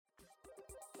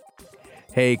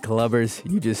Hey clubbers,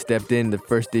 you just stepped in the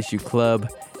First Issue Club,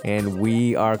 and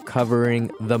we are covering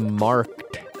The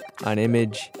Marked on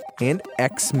Image and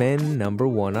X-Men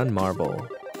 #1 on Marvel.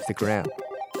 Stick around.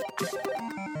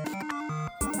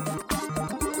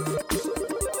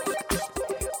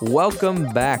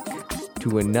 Welcome back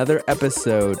to another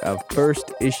episode of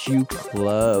First Issue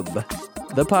Club,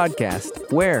 the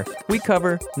podcast where we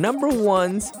cover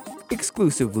 #1s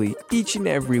exclusively each and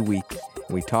every week.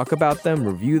 We talk about them,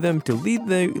 review them to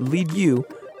lead you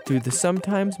through the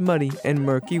sometimes muddy and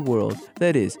murky world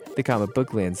that is the comic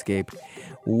book landscape.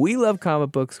 We love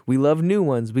comic books, we love new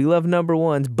ones, we love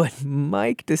 #1s, but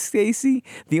Mike DeStacy,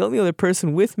 the only other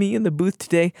person with me in the booth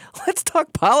today, let's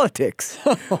talk politics.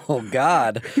 Oh,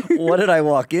 God. What did I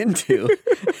walk into?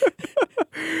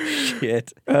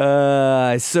 Shit.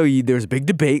 So there was a big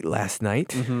debate last night.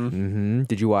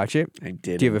 Did you watch it? I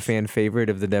did. Do you have a fan favorite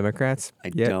of the Democrats? I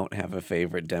don't have a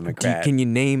favorite Democrat. Can you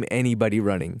name anybody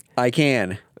running? I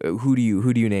can. Who do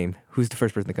you name? Who's the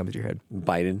first person that comes to your head?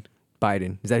 Biden.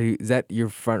 Biden. Is that your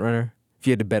front runner? If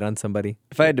you had to bet on somebody?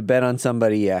 If I had to bet on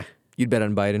somebody, yeah. You'd bet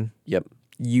on Biden? Yep.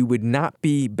 You would not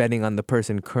be betting on the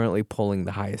person currently polling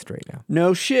the highest right now.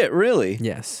 No shit, really?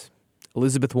 Yes.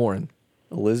 Elizabeth Warren.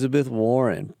 Elizabeth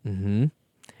Warren.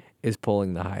 Is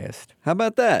polling the highest. How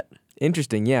about that?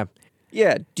 Interesting, yeah.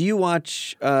 Yeah. Do you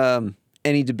watch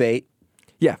any debate,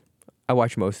 Yeah, I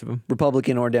watch most of them.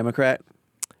 Republican or Democrat?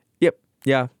 Yep,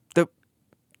 yeah.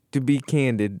 To be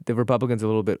candid, the Republicans are a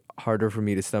little bit harder for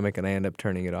me to stomach, and I end up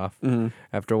turning it off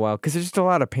after a while. Because there's just a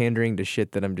lot of pandering to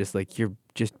shit that I'm just like, you're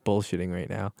just bullshitting right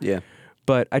now. Yeah.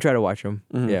 But I try to watch them,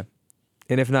 yeah.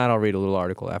 And if not, I'll read a little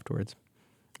article afterwards,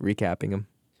 recapping them.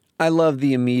 I love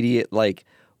the immediate,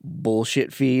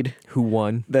 bullshit feed. Who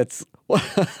won? That's,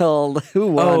 well, who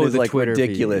won is, the Twitter feed.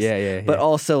 ridiculous. Yeah. But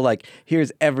also,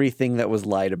 here's everything that was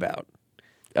lied about.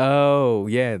 Oh,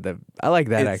 yeah. I like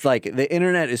that, It's actually. the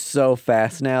internet is so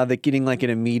fast now that getting an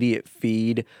immediate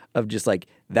feed of just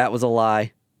that was a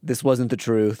lie. This wasn't the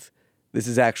truth. This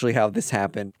is actually how this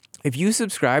happened. If you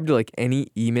subscribe to any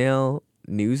email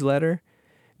newsletter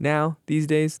now, these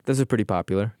days, those are pretty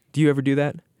popular. Do you ever do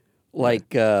that?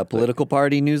 Political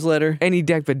party newsletter? Any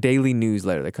type of daily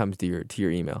newsletter that comes to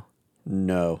your email.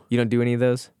 No. You don't do any of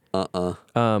those? Uh-uh.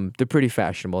 They're pretty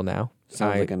fashionable now.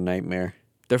 Sounds like a nightmare.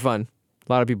 They're fun.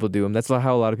 A lot of people do them. That's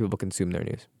how a lot of people consume their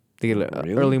news. They get an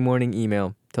Really? early morning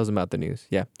email, tells them about the news.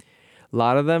 Yeah. A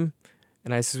lot of them,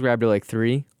 and I subscribe to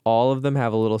 3, all of them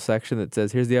have a little section that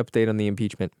says, here's the update on the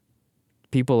impeachment.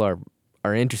 People are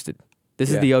interested. This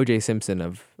is the O.J. Simpson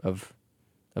of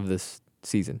this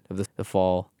season, of the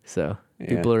fall. So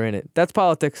people are in it. That's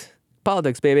politics.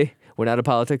 Politics, baby. We're not a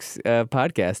politics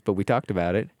podcast, but we talked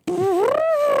about it.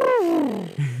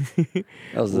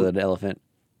 That was an elephant.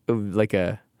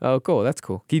 Oh, cool. That's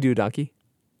cool. Can you do a donkey?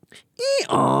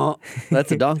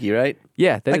 That's a donkey, right?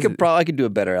 Yeah. I could do a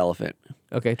better elephant.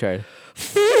 Okay, try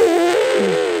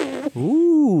it.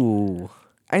 Ooh.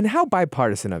 And how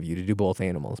bipartisan of you to do both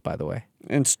animals, by the way.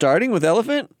 And starting with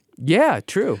elephant? Yeah,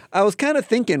 true. I was kind of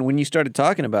thinking when you started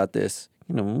talking about this,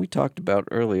 when we talked about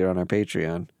earlier on our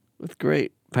Patreon, with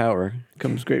great power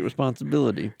comes great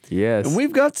responsibility. Yes. And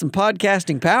we've got some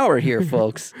podcasting power here,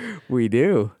 folks. We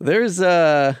do. There's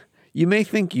you may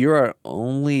think you're our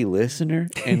only listener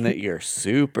and that you're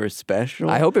super special.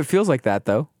 I hope it feels like that,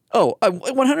 though. Oh, I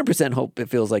 100% hope it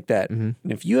feels like that. And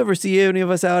if you ever see any of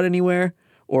us out anywhere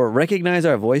or recognize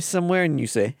our voice somewhere and you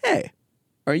say, hey,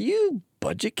 are you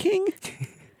Budget King?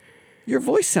 Your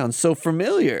voice sounds so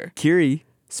familiar. Kiri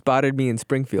spotted me in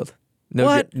Springfield. No,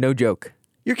 What? No joke.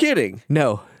 You're kidding.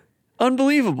 No.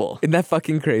 Unbelievable. Isn't that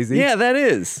fucking crazy? Yeah, that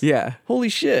is. Yeah. Holy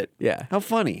shit. Yeah. How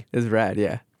funny. It's rad,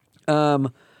 yeah.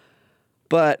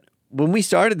 But when we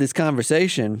started this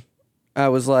conversation, I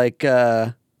was like,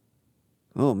 oh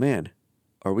man,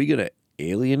 are we going to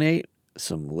alienate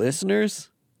some listeners?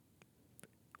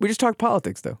 We just talked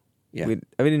politics, though. Yeah.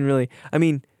 I didn't really... I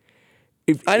mean...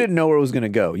 I didn't know where it was going to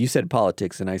go. You said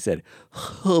politics, and I said,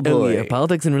 oh boy. Oh, yeah,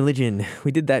 politics and religion.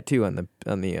 We did that, too, on the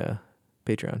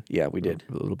Patreon. Yeah, we did.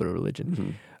 A little bit of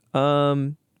religion.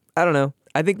 I don't know.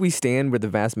 I think we stand where the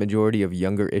vast majority of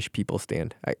younger-ish people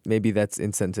stand. Maybe that's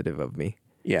insensitive of me.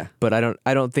 Yeah. But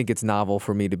I don't think it's novel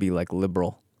for me to be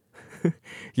liberal.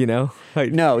 You know?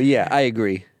 No, yeah, I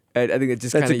agree. I think it's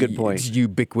just That's kind a of good point. It's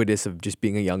ubiquitous of just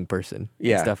being a young person.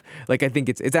 Yeah. And stuff. I think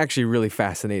it's actually really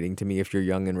fascinating to me if you're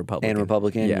young and Republican. And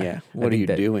Republican, yeah. What are you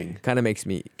doing? Kind of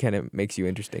makes you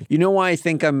interesting. You know why I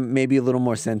think I'm maybe a little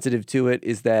more sensitive to it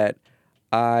is that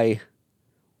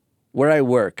where I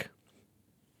work,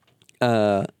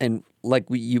 and like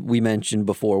we mentioned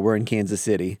before, we're in Kansas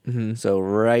City, so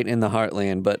right in the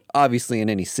heartland, but obviously in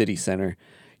any city center,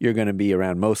 you're going to be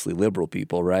around mostly liberal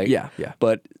people, right? Yeah, yeah.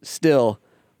 But still,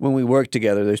 when we work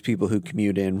together, there's people who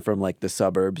commute in from like the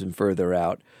suburbs and further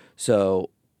out.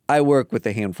 So I work with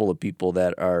a handful of people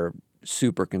that are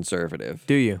super conservative.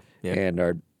 Do you? Yeah. And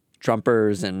are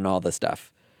Trumpers and all the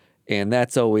stuff. And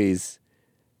that's always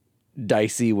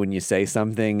dicey when you say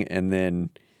something and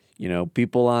then,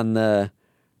 people on the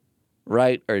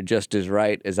right are just as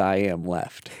right as I am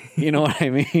left. You know what I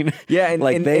mean? Yeah,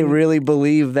 and they really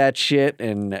believe that shit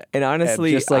and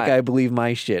honestly, just like I believe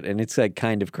my shit, and it's like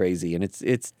kind of crazy and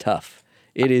it's tough.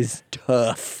 It is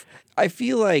tough. I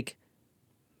feel like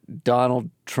Donald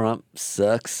Trump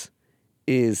sucks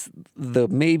is the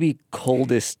maybe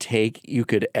coldest take you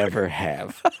could ever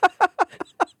have.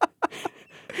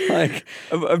 Like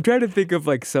I'm trying to think of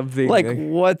like something like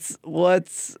what's more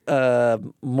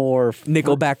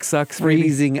Nickelback sucks, maybe?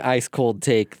 freezing ice cold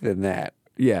take than that.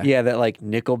 Yeah. Yeah, that like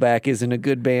Nickelback isn't a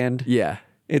good band. Yeah.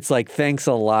 It's like thanks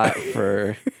a lot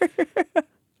for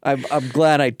I'm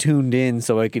glad I tuned in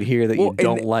so I could hear that you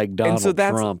don't like Donald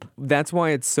Trump. That's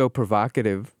why it's so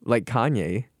provocative, like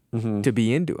Kanye, to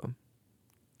be into him.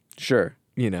 Sure.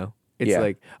 It's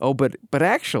like, oh, but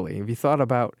actually, if you thought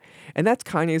about, and that's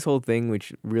Kanye's whole thing,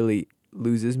 which really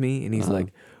loses me. And he's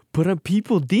like, but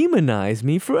people demonize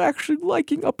me for actually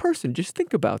liking a person. Just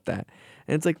think about that.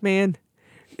 And it's like, man,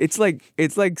 it's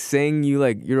like saying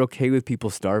you're okay with people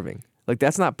starving. Like,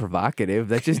 that's not provocative.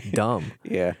 That's just dumb.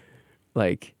 Yeah.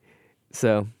 Like,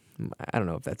 so I don't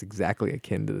know if that's exactly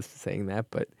akin to saying that,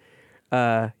 but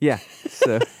yeah.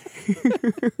 So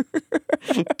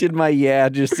did my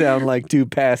just sound like too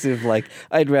passive? Like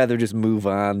I'd rather just move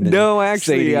on. No,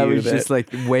 actually, I was just like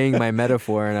weighing my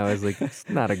metaphor, and I was like, it's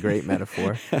not a great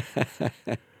metaphor.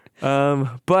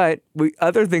 But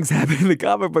other things happen in the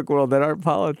comic book world that aren't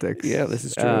politics. Yeah, this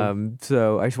is true.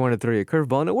 So I just wanted to throw you a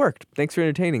curveball, and it worked. Thanks for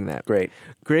entertaining that. Great.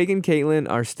 Greg and Caitlin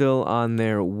are still on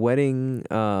their wedding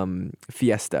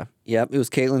fiesta. Yep, it was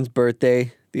Caitlin's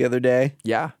birthday the other day.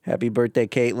 Yeah. Happy birthday,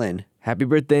 Caitlin. Happy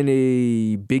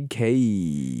birthday, Big K.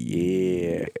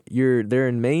 Yeah. They're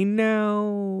in Maine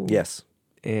now? Yes.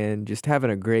 And just having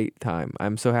a great time.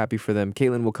 I'm so happy for them.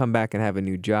 Caitlin will come back and have a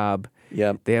new job.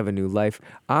 Yep. They have a new life.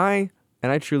 I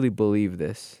truly believe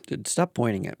this. Dude, stop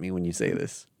pointing at me when you say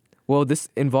this. Well, this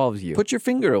involves you. Put your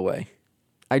finger away.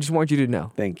 I just want you to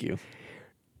know. Thank you.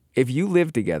 If you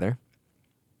live together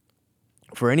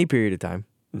for any period of time,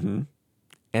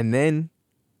 and then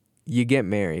you get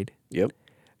married, yep,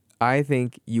 I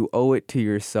think you owe it to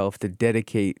yourself to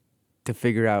dedicate to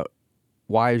figure out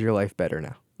why is your life better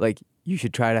now. Like, you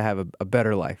should try to have a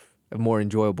better life, a more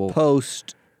enjoyable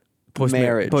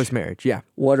post-marriage. Post-marriage, yeah.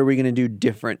 What are we going to do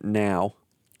different now?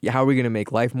 Yeah, how are we going to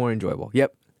make life more enjoyable?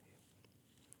 Yep.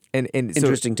 And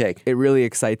Interesting take. It really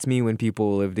excites me when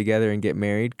people live together and get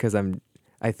married because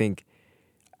I think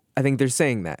they're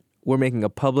saying that. We're making a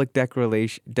public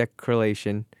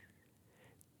declaration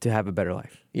to have a better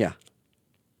life. Yeah.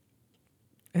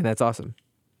 And that's awesome.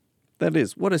 That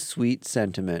is. What a sweet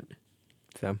sentiment.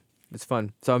 So it's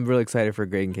fun. So I'm really excited for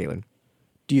Greg and Caitlin.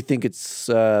 Do you think it's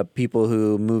people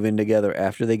who move in together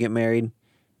after they get married?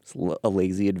 It's a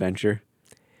lazy adventure.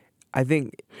 I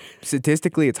think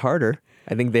statistically it's harder.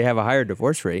 I think they have a higher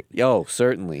divorce rate. Oh,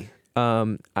 certainly.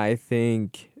 I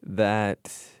think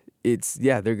that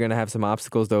they're going to have some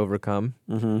obstacles to overcome.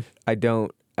 Mm-hmm.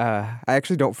 I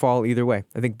actually don't fall either way.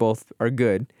 I think both are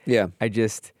good. Yeah. I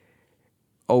just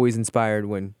always inspired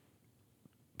when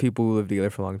people who live together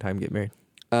for a long time get married.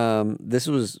 This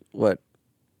was what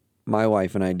my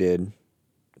wife and I did.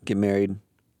 Get married,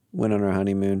 went on our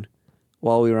honeymoon.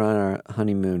 While we were on our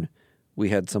honeymoon, we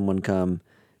had someone come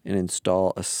and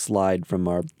install a slide from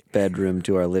our bedroom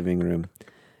to our living room.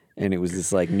 And it was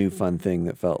this like new fun thing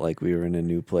that felt like we were in a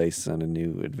new place on a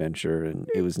new adventure. And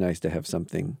it was nice to have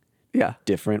something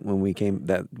different when we came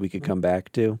that we could come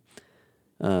back to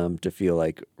feel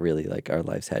like really like our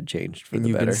lives had changed for the better. And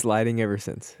you've been sliding ever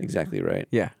since. Exactly right.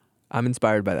 Yeah. I'm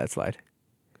inspired by that slide.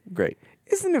 Great.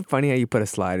 Isn't it funny how you put a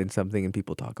slide in something and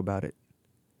people talk about it?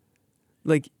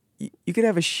 Like, you could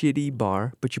have a shitty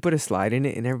bar, but you put a slide in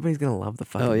it and everybody's going to love the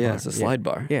fucking bar. Oh, yeah, it's a slide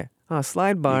bar. Yeah. Oh,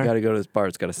 slide bar. You got to go to this bar.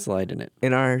 It's got a slide in it.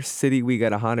 In our city, we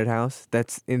got a haunted house.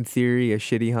 That's, in theory, a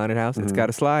shitty haunted house. It's got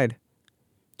a slide.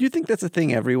 Do you think that's a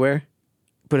thing everywhere?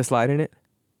 Put a slide in it?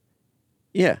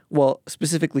 Yeah. Well,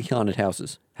 specifically haunted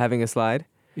houses. Having a slide?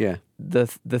 Yeah. The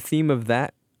theme of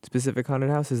that specific haunted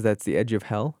house is that's the edge of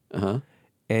hell. Uh-huh.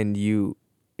 And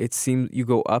it seems you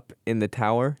go up in the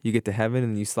tower, you get to heaven,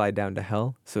 and you slide down to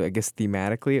hell. So I guess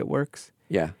thematically it works.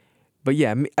 Yeah. But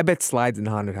yeah, I bet slides in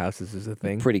haunted houses is a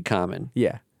thing. Pretty common.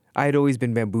 Yeah. I had always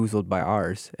been bamboozled by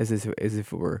ours as if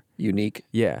it were unique.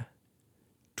 Yeah.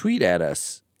 Tweet at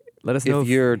us Let us know if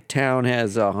your town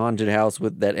has a haunted house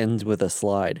that ends with a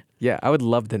slide. Yeah, I would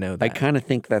love to know that. I kind of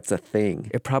think that's a thing.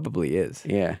 It probably is.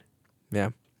 Yeah. Yeah.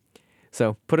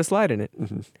 So put a slide in it.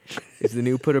 It's the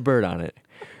new put a bird on it.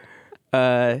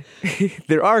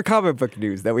 There are comic book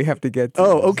news that we have to get to.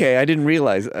 Oh, okay. I didn't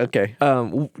realize. Okay.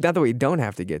 Not that we don't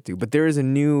have to get to, but there is a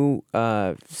new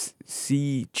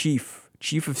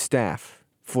chief of staff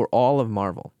for all of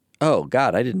Marvel. Oh,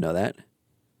 God. I didn't know that.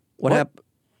 What happened?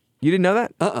 You didn't know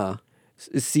that?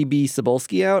 Is CB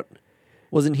Cebulski out?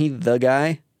 Wasn't he the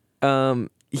guy?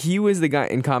 He was the guy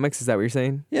in comics. Is that what you're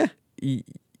saying? Yeah. He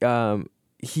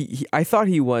I thought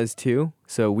he was too,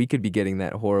 so we could be getting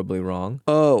that horribly wrong.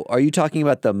 Oh, are you talking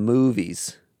about the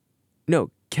movies? No,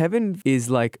 Kevin is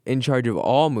like in charge of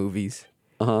all movies,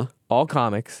 all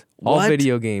comics, all What?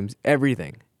 video games,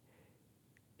 everything.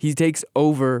 He takes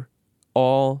over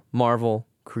all Marvel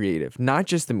creative, not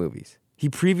just the movies. He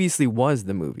previously was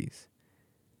the movies.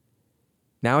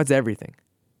 Now it's everything.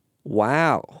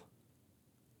 Wow.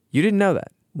 You didn't know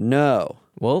that? No.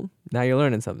 Well, now you're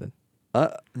learning something.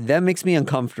 That makes me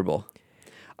uncomfortable.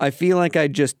 I feel like I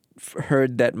just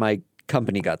heard that my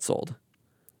company got sold.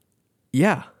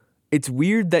 Yeah. It's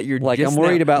weird that you're Like, just I'm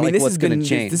worried now, about, like, this what's has gonna been-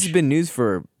 change. This has been news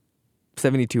for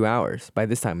 72 hours by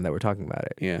this time that we're talking about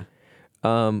it. Yeah.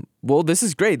 Well, this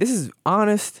is great. This is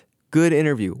honest, good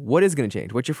interview. What is going to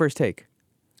change? What's your first take?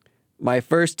 My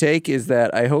first take is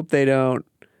that I hope they don't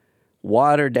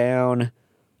water down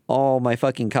all my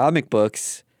fucking comic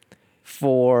books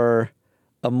for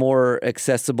a more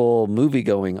accessible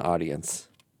movie-going audience.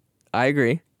 I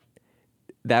agree.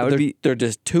 That would They're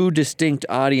just two distinct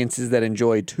audiences that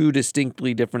enjoy two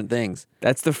distinctly different things.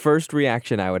 that's the first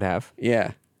reaction I would have.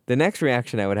 Yeah. The next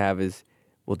reaction I would have is,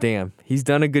 well, damn, he's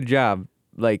done a good job,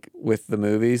 like With the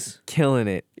movies. killing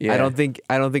it. Yeah. I don't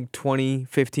think 20,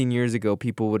 15 years ago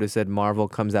people would have said Marvel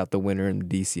comes out the winner in the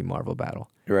DC Marvel battle.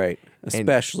 Right.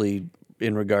 Especially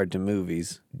in regard to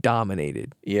movies.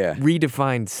 Dominated. Yeah.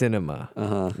 Redefined cinema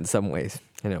in some ways.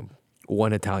 I know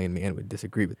one Italian man would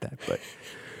disagree with that, but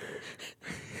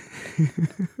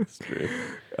That's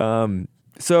true.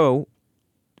 so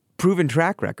proven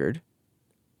track record,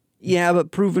 Yeah,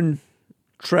 but proven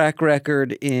track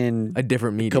record in a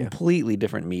different media. completely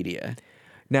different media.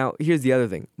 Now, here's the other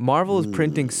thing. Marvel is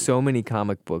printing so many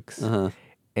comic books,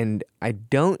 and I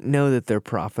don't know that they're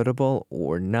profitable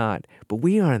or not, but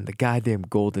we are in the goddamn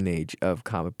golden age of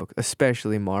comic books,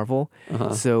 especially Marvel.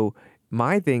 So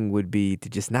my thing would be to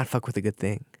just not fuck with a good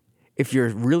thing. If you're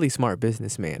a really smart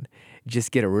businessman,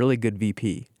 just get a really good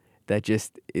VP that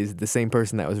just is the same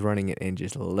person that was running it and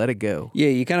just let it go. Yeah,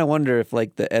 you kind of wonder if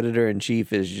like the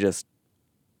editor-in-chief is just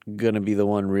going to be the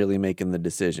one really making the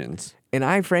decisions. And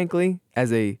I frankly,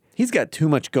 He's got too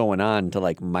much going on to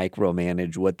like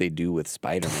micromanage what they do with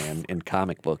Spider-Man in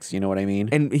comic books. You know what I mean?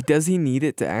 and does he need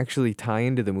it to actually tie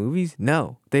into the movies?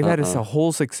 No. They've had a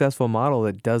whole successful model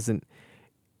that doesn't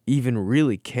even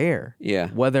really care Yeah.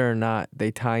 whether or not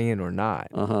they tie in or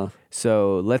not.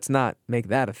 So let's not make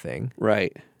that a thing.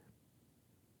 Right.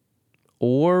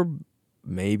 Or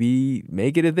maybe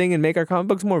make it a thing and make our comic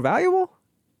books more valuable?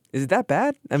 Is it that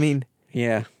bad? I mean,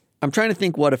 Yeah. I'm trying to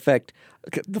think what effect.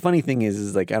 The funny thing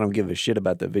is like I don't give a shit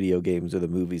about the video games or the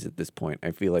movies at this point.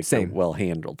 I feel like Same. they're well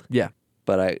handled. yeah.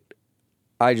 But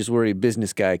I just worry a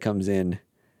business guy comes in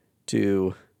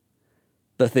to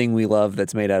the thing we love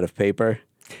that's made out of paper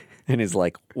and is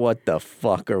like, what the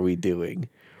fuck are we doing?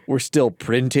 We're still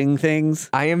printing things?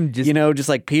 I am just You know, just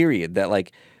like period. That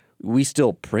like we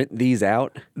still print these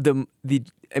out.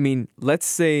 I mean, let's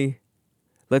say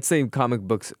comic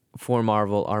books for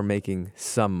Marvel are making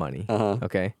some money.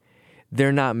 Okay?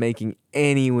 They're not making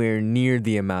anywhere near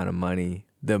the amount of money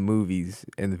the movies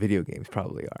and the video games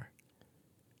probably are.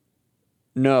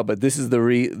 No, but this is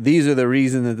these are the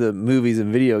reason that the movies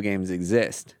and video games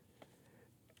exist.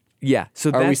 Yeah.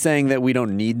 So Are we saying that we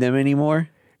don't need them anymore?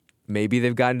 maybe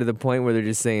they've gotten to the point where they're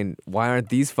just saying, why aren't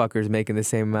these fuckers making the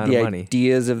same amount The of money?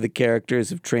 ideas of the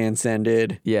characters have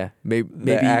transcended Yeah. the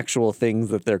Maybe actual things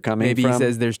that they're coming maybe from. he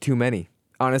says there's too many.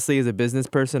 Honestly, as a business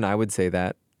person, I would say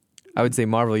that. I would say,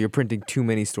 Marvel, you're printing too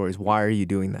many stories. Why are you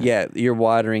doing that? Yeah, you're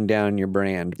watering down your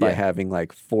brand by Yeah. having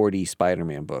like 40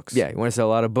 Spider-Man books. Yeah, you want to sell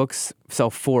a lot of books? Sell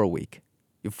 4 a week.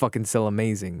 You fucking sell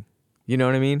amazing. You know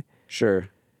what I mean? Sure.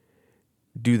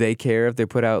 Do they care if they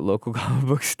put out local comic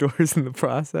book stores in the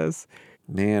process?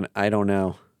 Man, I don't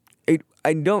know.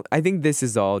 I think this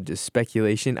is all just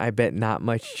speculation. I bet not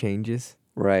much changes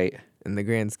Right. in the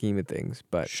grand scheme of things,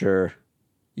 but Sure.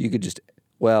 You could just,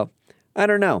 well, I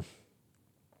don't know.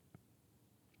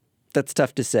 That's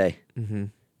tough to say. Mm-hmm.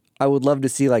 I would love to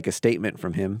see like a statement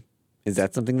from him. Is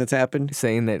that something that's happened?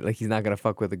 saying that like he's not gonna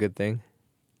fuck with a good thing.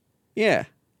 Yeah.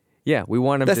 Yeah, we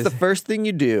want them That's to... the first thing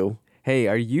you do Hey,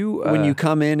 are you... when you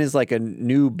come in as like a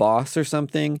new boss or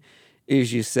something,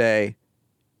 is you say,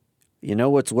 you know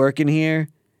what's working here?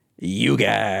 You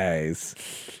guys.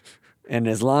 And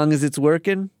as long as it's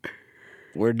working,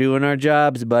 we're doing our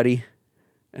jobs, buddy.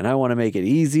 And I want to make it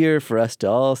easier for us to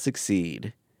all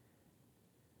succeed.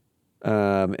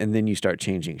 And then you start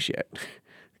changing shit.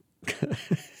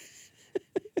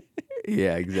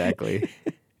 Yeah, exactly.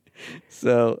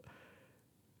 So,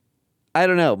 I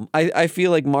don't know. I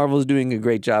feel like Marvel's doing a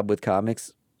great job with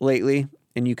comics lately.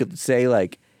 And you could say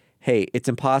like, hey, it's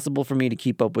impossible for me to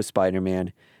keep up with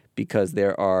Spider-Man because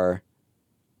there are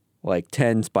like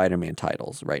 10 Spider-Man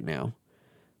titles right now.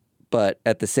 But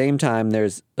at the same time,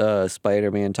 there's a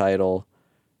Spider-Man title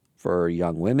for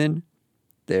young women.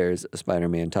 There's a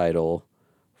Spider-Man title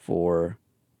for,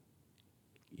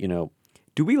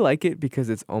 Do we like it because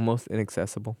it's almost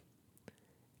inaccessible?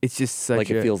 It's just such like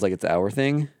it feels like it's our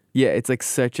thing. Yeah, it's like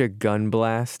such a gun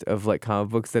blast of like comic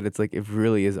books that it's like it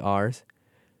really is ours.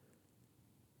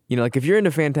 Like if you're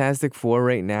into Fantastic Four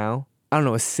right now, I don't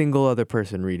know a single other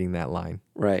person reading that line.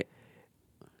 Right.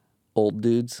 Old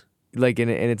dudes. Like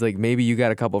and it's like maybe you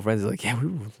got a couple of friends that are like, yeah, we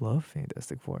would love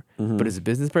Fantastic Four. But as a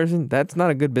business person, that's not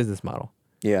a good business model.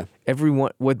 Yeah.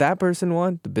 Everyone, what that person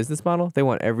want, the business model, they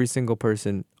want every single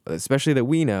person, especially that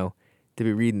we know, to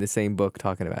be reading the same book,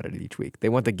 talking about it each week. They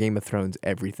want the Game of Thrones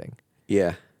everything.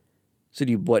 Yeah. So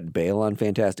do you, bail on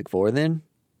Fantastic Four then?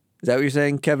 Is that what you're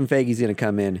saying? Kevin Feige's going to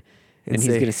come in and he's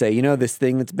going to say, this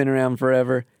thing that's been around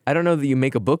forever? I don't know that you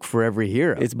make a book for every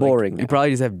hero. It's boring now. You probably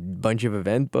just have a bunch of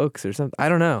event books or something. I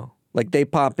don't know. Like they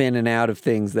pop in and out of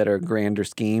things that are a grander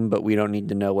scheme, but we don't need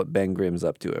to know what Ben Grimm's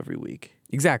up to every week.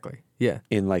 Exactly. Yeah.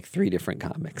 In like 3 different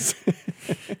comics.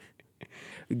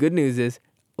 The good news is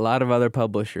a lot of other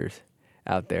publishers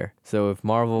out there. So if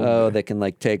Marvel... Oh, they can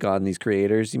like take on these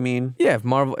creators, you mean? Yeah, if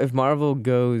Marvel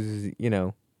goes,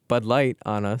 Bud Light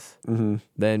on us,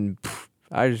 then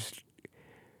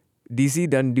DC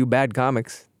doesn't do bad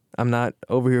comics. I'm not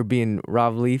over here being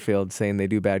Rob Liefeld saying they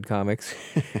do bad comics.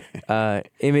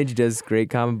 Image does great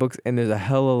comic books, and there's a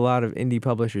hell of a lot of indie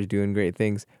publishers doing great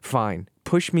things. Fine.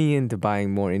 Push me into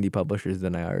buying more indie publishers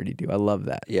than I already do. I love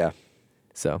that. Yeah.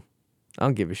 So, I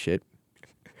don't give a shit.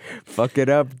 Fuck it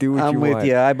up. Do what you want. I'm with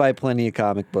you. I buy plenty of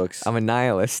comic books. I'm a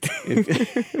nihilist. In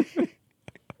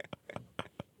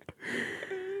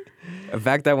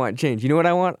fact, I want change. You know what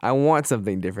I want? I want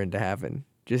something different to happen,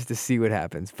 just to see what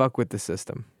happens. Fuck with the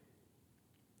system.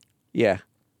 Yeah.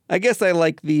 I guess I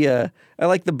like the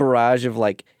barrage of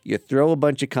like you throw a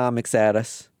bunch of comics at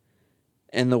us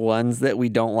and the ones that we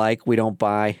don't like, we don't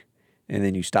buy, and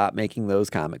then you stop making those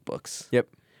comic books. Yep.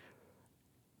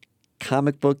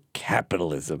 Comic book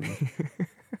capitalism.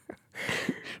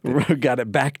 Got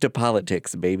it back to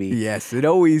politics, baby. Yes, it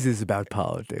always is about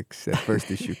politics at First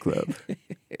Issue Club.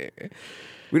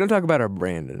 We don't talk about our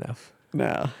brand enough.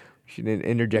 No. We should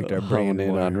interject our brand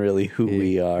in more. on really who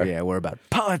we are. Yeah, we're about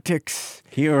politics.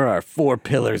 Here are our 4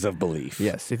 pillars of belief.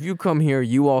 Yes, if you come here,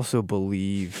 you also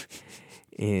believe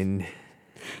in...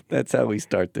 That's how we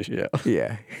start the show.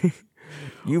 Yeah.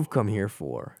 You've come here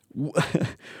for...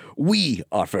 We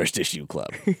are First Issue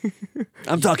Club.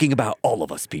 I'm talking about all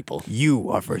of us people.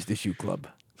 You are First Issue Club.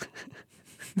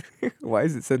 Why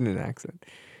is it said in an accent?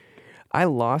 I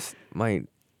lost my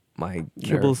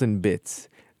kibbles and bits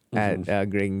at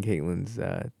Greg and Caitlin's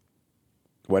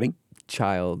wedding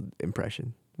child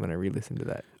impression when I re-listened to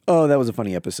that. Oh, that was a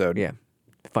funny episode. Yeah,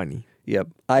 funny. Yep.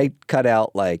 I cut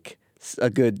out like a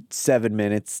good 7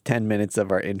 minutes, 10 minutes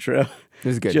of our intro. It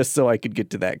was good. Just so I could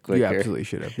get to that quicker. You absolutely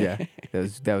should have. Yeah,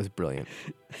 that was brilliant.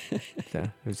 So,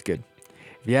 it was good.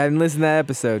 If you hadn't listened to that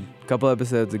episode, a couple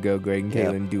episodes ago, Greg and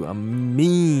Caitlin do a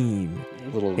mean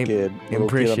little kid on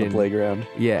the playground.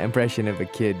 Yeah, impression of a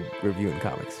kid reviewing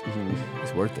comics.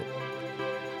 It's worth it.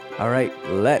 All right,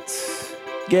 let's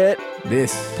get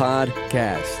this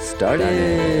podcast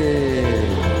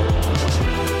started.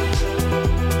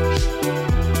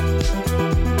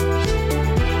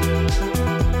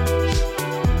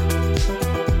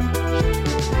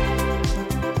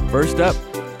 First up,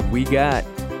 we got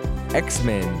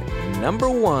X-Men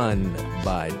 #1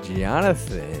 by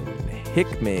Jonathan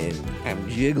Hickman. I'm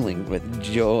jiggling with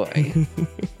joy.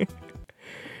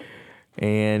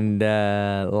 And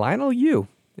Lionel Yu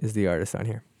is the artist on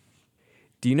here.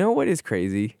 Do you know what is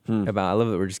crazy about... I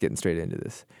love that we're just getting straight into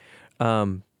this.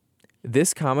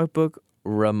 This comic book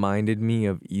reminded me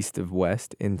of East of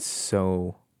West in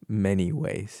so many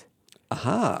ways.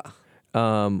 Aha.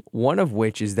 One of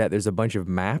which is that there's a bunch of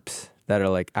maps that are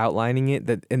like outlining it,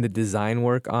 and the design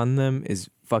work on them is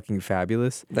fucking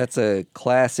fabulous. That's a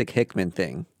classic Hickman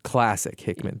thing. classic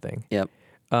Hickman thing. Yep.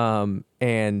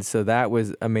 And so that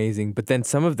was amazing. But then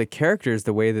some of the characters,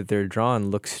 the way that they're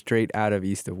drawn, look straight out of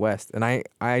East of West. And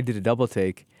I did a double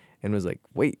take and was like,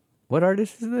 wait, what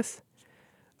artist is this?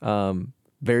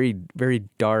 Very, very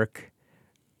dark,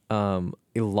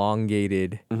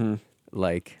 elongated,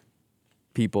 like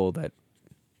people that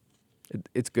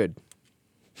it's good.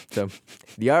 So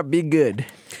the art be good.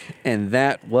 And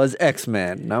that was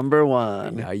X-Men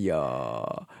 #1.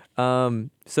 Yeah.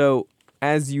 So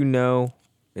as you know,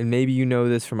 and maybe you know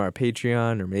this from our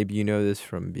Patreon, or maybe you know this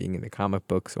from being in the comic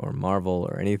books or Marvel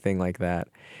or anything like that,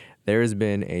 there has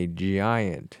been a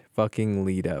giant fucking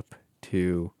lead up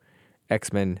to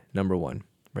X-Men #1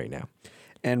 right now.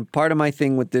 And part of my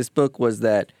thing with this book was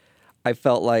that I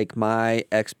felt like my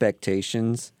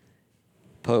expectations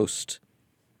post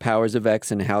Powers of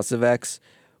X and House of X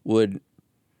would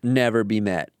never be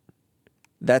met.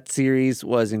 That series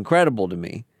was incredible to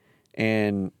me.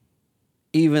 And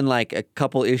even like a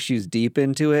couple issues deep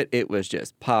into it, it was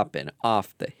just popping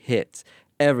off the hits.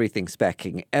 Everything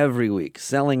specking every week,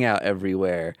 selling out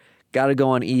everywhere. Got to go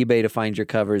on eBay to find your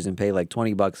covers and pay like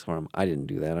 $20 for them. I didn't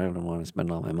do that. I don't want to spend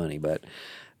all my money. But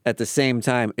at the same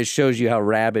time, it shows you how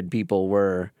rabid people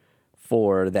were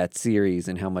for that series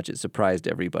and how much it surprised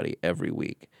everybody every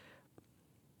week.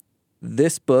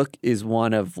 This book is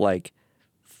one of like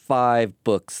 5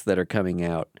 books that are coming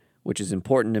out, which is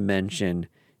important to mention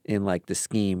in like the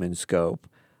scheme and scope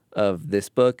of this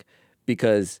book,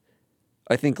 because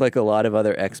I think like a lot of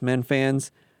other X-Men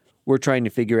fans, we're trying to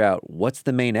figure out what's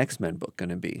the main X-Men book going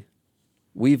to be.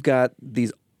 We've got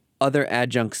these other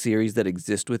adjunct series that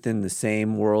exist within the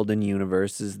same world and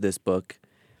universe as this book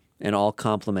and all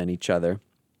complement each other.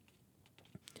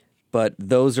 But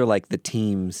those are like the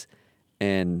teams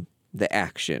and the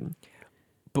action.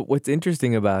 But what's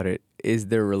interesting about it is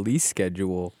their release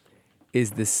schedule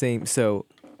is the same. So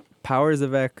Powers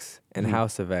of X and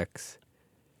House of X,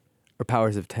 or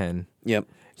Powers of 10. Yep.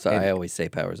 So I always say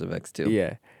Powers of X too.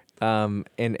 Yeah.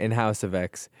 And House of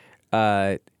X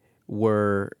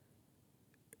were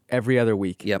every other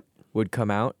week. Yep. Would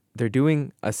come out. They're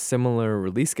doing a similar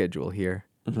release schedule here.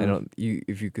 I don't.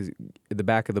 Because at the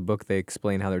back of the book they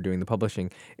explain how they're doing the publishing.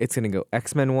 It's going to go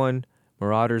X-Men 1,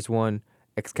 Marauders 1,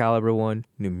 Excalibur 1,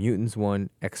 New Mutants 1,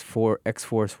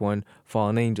 X-Force 1,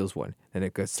 Fallen Angels 1. Then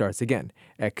it starts again.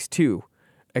 X2,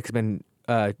 X-Men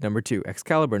 #2,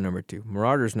 Excalibur #2,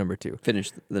 Marauders #2.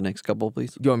 Finish the next couple,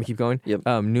 please. You want me to keep going? Yep.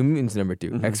 New Mutants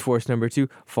 #2, X-Force #2,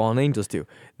 Fallen Angels 2.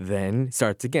 Then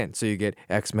starts again. So you get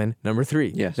X-Men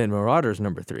 #3. Yes. Then Marauders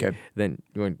 #3. Okay. Then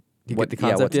you What- get the yeah,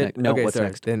 concept what's yet? next? No, okay, what's sorry.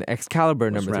 next? Then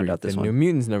Excalibur Let's #3. round out this then one. New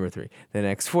Mutants #3. Then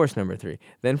X-Force #3.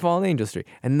 Then Fallen Angels 3.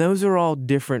 And those are all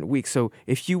different weeks. So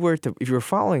if you were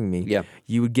following me, Yeah.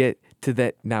 you would get to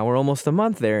that. Now we're almost a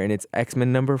month there, and it's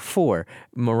X-Men #4,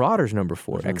 Marauders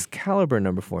 #4, Excalibur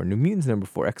 #4, New Mutants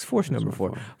 #4, X-Force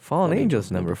 #4, Fallen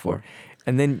Angels #4.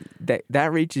 And then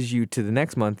that reaches you to the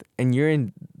next month, and you're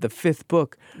in the 5th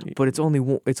book, but it's only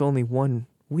 1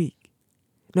 week.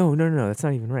 No, that's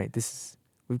not even right.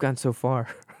 We've gone so far.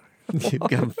 You've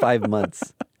gone 5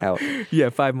 months out. Yeah,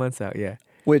 5 months out. Yeah.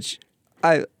 Which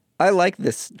I like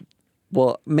this.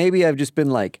 Well, maybe I've just been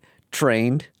like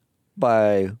trained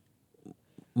by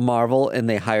Marvel and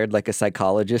they hired like a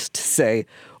psychologist to say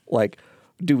like,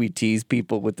 do we tease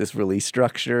people with this release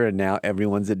structure and now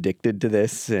everyone's addicted to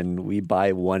this and we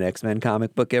buy one X-Men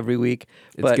comic book every week?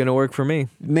 It's going to work for me.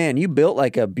 Man, you built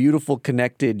like a beautiful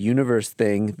connected universe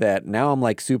thing that now I'm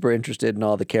like super interested in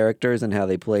all the characters and how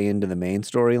they play into the main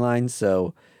storyline.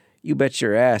 So you bet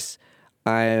your ass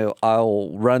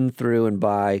I'll run through and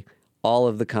buy all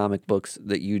of the comic books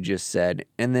that you just said.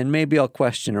 And then maybe I'll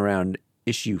question around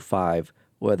issue 5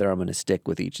 whether I'm going to stick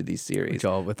with each of these series.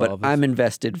 But I'm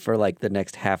invested for like the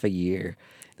next half a year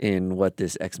in what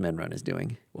this X-Men run is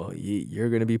doing. Well, you're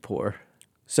going to be poor.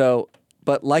 So,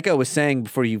 but like I was saying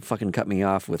before you fucking cut me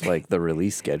off with like the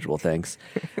release schedule, thanks,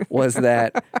 was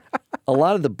that a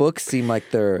lot of the books seem like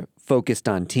they're focused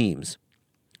on teams.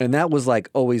 And that was like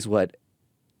always what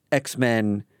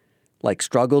X-Men like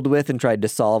struggled with and tried to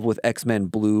solve with X-Men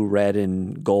Blue, Red,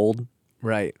 and Gold.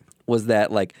 Right. Was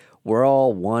that like we're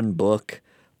all one book,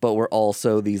 but we're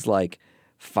also these like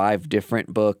 5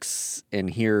 different books, and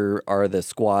here are the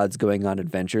squads going on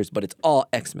adventures, but it's all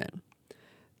X-Men.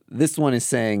 This one is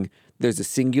saying there's a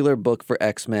singular book for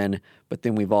X-Men, but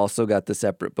then we've also got the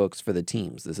separate books for the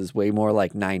teams. This is way more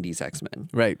like 90s X-Men.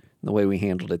 Right. The way we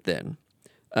handled it then.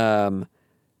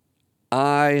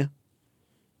 I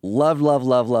love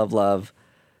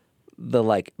the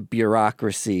like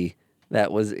bureaucracy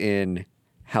that was in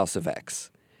House of X.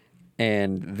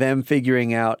 And them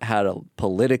figuring out how to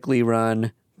politically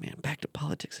run Man, back to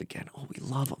politics again. Oh, we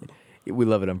love them. We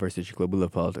love it on First Issue Club. We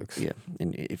love politics. Yeah,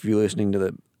 and if you're listening to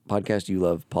the podcast, you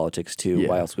love politics too. Yeah.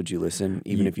 Why else would you listen?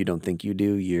 Even if you don't think you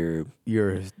do, you're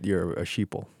a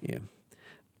sheeple. yeah.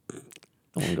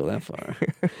 I won't go that far.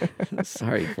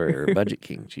 Sorry for Budget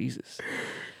King. Jesus.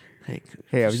 Hey,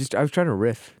 I was trying to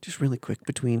riff. Just really quick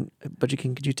between Budget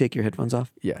King. Could you take your headphones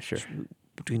off? Yeah, sure.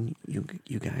 Between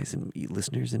you guys and you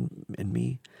listeners and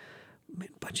me, man,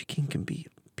 Budget King can be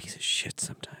a piece of shit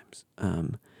sometimes.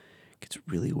 Gets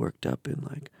really worked up in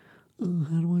like, oh,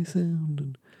 how do I sound?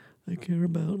 And I care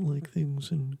about like things,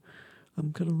 and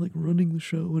I'm kind of like running the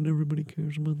show, and everybody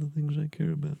cares about the things I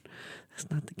care about. That's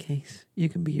not the case. You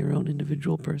can be your own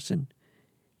individual person.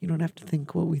 You don't have to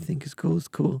think what we think is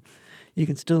cool. You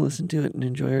can still listen to it and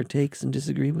enjoy our takes and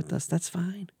disagree with us. That's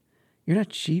fine. You're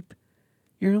not sheep.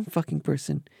 You're your own fucking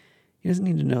person. He doesn't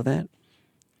need to know that.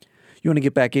 You want to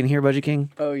get back in here, Budget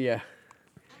King? Oh yeah.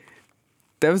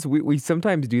 That was we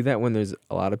sometimes do that when there's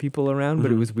a lot of people around,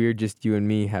 but it was weird just you and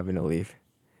me having to leave.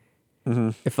 Mm-hmm.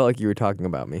 It felt like you were talking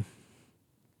about me.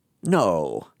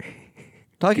 No.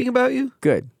 Talking about you?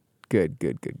 Good.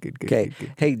 Okay.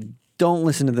 Hey, don't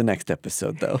listen to the next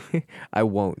episode, though. I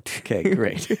won't. Okay,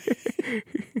 great.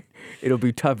 It'll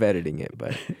be tough editing it,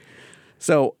 but...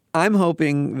 So I'm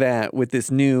hoping that with this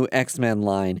new X-Men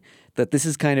line, that this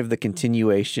is kind of the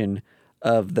continuation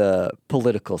of the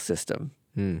political system.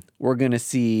 We're going to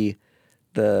see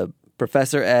the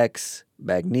Professor X,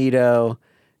 Magneto,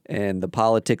 and the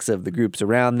politics of the groups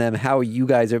around them, how you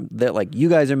guys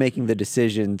are making the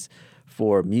decisions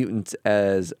for mutants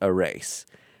as a race.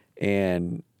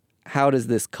 And how does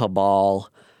this cabal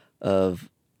of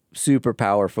super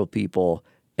powerful people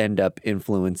end up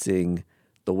influencing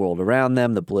the world around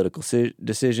them, the political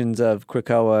decisions of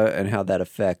Krakoa, and how that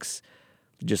affects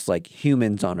just like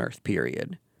humans on Earth,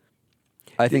 period.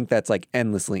 I think that's like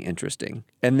endlessly interesting.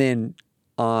 And then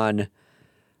on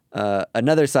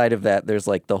another side of that, there's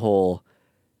like the whole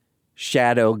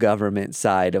shadow government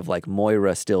side of like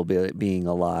Moira still being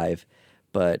alive,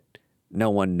 but no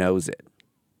one knows it.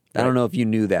 I don't know if you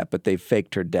knew that, but they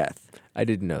faked her death. I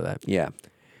didn't know that. Yeah.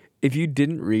 If you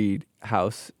didn't read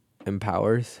House and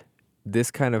Powers,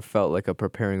 this kind of felt like a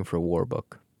preparing for war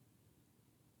book.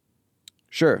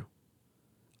 Sure.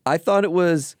 I thought it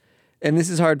was, and this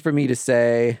is hard for me to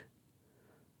say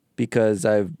because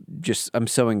I'm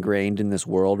so ingrained in this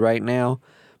world right now,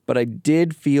 but I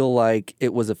did feel like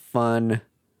it was a fun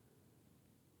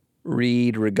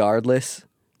read regardless.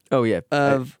 Oh yeah,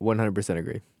 I 100%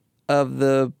 agree. Of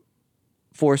the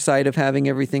foresight of having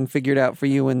everything figured out for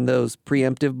you in those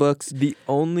preemptive books. At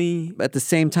the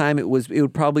same time, it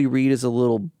would probably read as a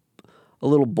little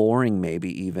boring,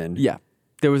 maybe even. Yeah,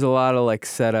 there was a lot of like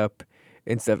setup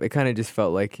and stuff. It kind of just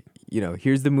felt like,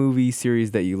 here's the movie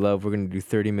series that you love. We're going to do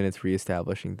 30 minutes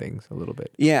reestablishing things a little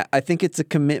bit. Yeah, I think it's a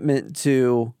commitment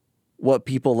to what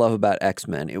people love about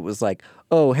X-Men. It was like,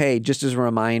 oh, hey, just as a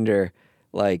reminder,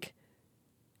 like,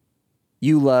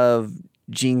 you love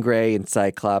Jean Grey and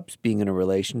Cyclops being in a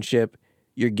relationship.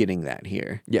 You're getting that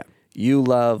here. Yeah. You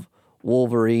love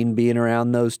Wolverine being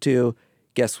around those two.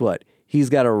 Guess what? He's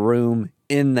got a room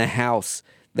in the house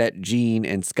that Jean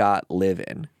and Scott live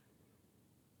in.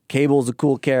 Cable's a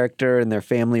cool character, and their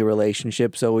family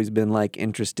relationship's always been like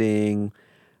interesting.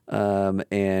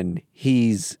 And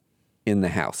he's in the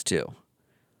house too.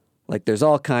 Like there's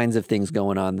all kinds of things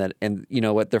going on and you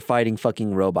know what? They're fighting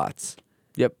fucking robots.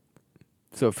 Yep.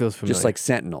 So it feels familiar. Just like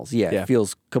Sentinels. Yeah, it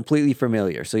feels completely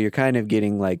familiar. So you're kind of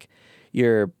getting like,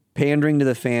 you're pandering to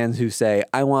the fans who say,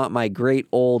 I want my great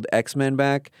old X-Men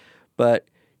back, but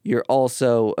you're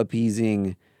also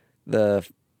appeasing the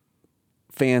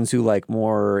fans who like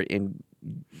more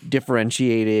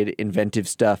differentiated, inventive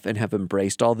stuff and have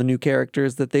embraced all the new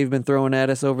characters that they've been throwing at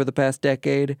us over the past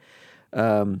decade.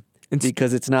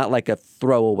 Because it's not like a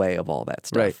throwaway of all that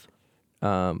stuff.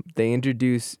 Right. They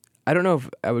introduce, I don't know if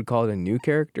I would call it a new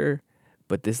character,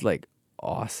 but this like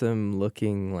awesome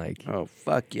looking like, oh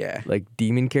fuck yeah, like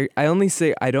demon character. I only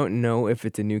say I don't know if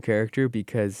it's a new character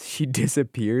because she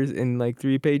disappears in like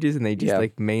 3 pages and they just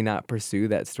like may not pursue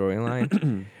that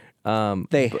storyline.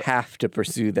 They have to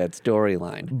pursue that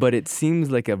storyline. But it seems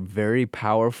like a very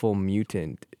powerful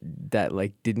mutant that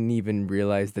like didn't even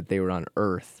realize that they were on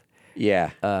Earth.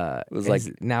 Yeah. It was like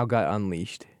now got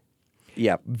unleashed.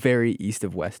 Yeah. Very east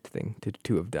of west thing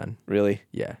to have done. Really?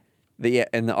 Yeah.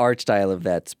 And the art style of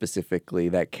that specifically,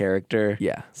 that character,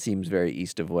 seems very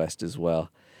east of west as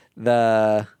well.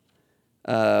 There's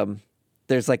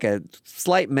like a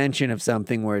slight mention of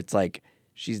something where it's like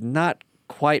she's not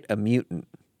quite a mutant.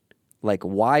 Like,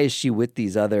 why is she with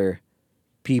these other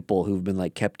people who've been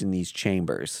like kept in these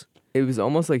chambers? it was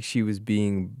almost like she was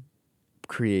being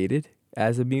created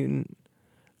as a mutant.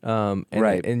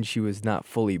 Right. And she was not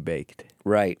fully baked.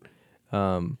 Right.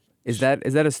 Is that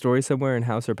a story somewhere in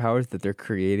House or Powers that they're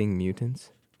creating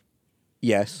mutants?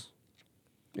 Yes,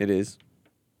 it is.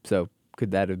 So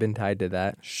could that have been tied to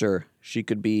that? Sure. She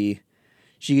could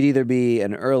either be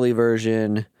an early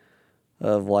version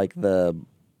of like the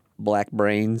Black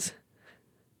Brains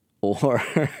or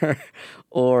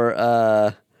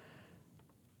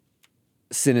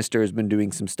Sinister has been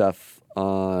doing some stuff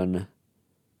on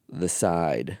the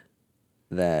side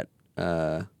that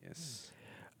yes.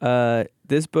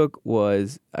 This book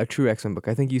was a true X-Men book.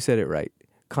 I think you said it right.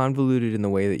 Convoluted in the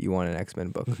way that you want an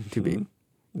X-Men book to be.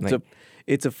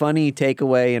 It's a funny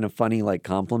takeaway and a funny like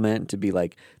compliment to be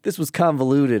like, this was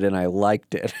convoluted and I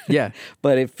liked it. Yeah.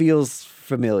 But it feels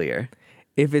familiar.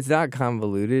 If it's not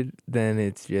convoluted, then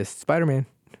it's just Spider-Man.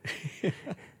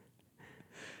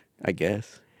 I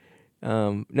guess.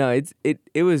 No,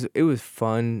 it was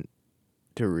fun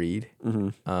to read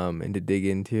and to dig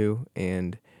into,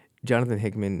 and Jonathan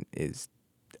Hickman is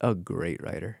a great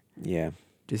writer. Yeah.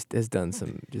 Just has done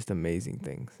some just amazing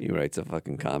things. He writes a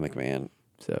fucking comic, man.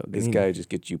 So This guy just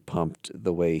gets you pumped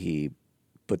the way he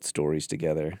puts stories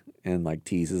together and like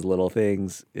teases little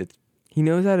things. He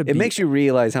knows how to be... It makes you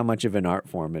realize how much of an art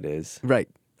form it is. Right.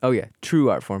 Oh, yeah. True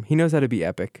art form. He knows how to be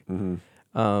epic.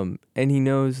 Mm-hmm. And he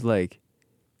knows, like,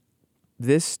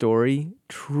 this story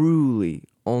truly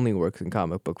only works in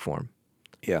comic book form.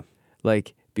 Yeah.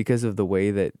 Like, because of the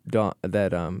way that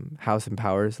House and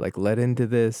Powers, like, led into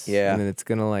this. Yeah. And then it's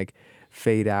going to, like,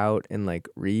 fade out and, like,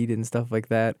 read and stuff like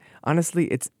that.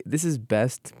 Honestly, this is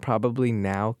best probably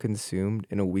now consumed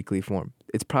in a weekly form.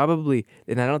 It's probably,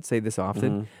 and I don't say this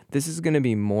often, this is going to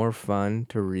be more fun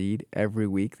to read every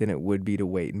week than it would be to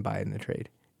wait and buy in the trade.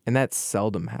 And that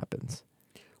seldom happens.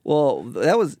 Well,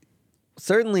 that was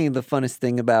certainly the funnest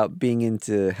thing about being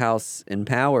into House and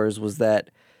Powers was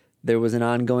that there was an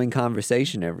ongoing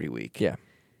conversation every week. Yeah.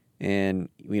 And,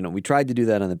 you know, we tried to do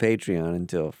that on the Patreon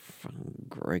until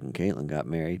Greg and Caitlin got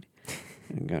married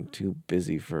and got too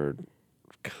busy for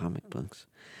comic books.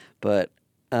 But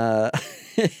I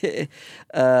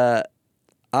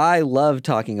love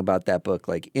talking about that book,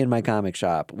 like in my comic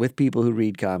shop with people who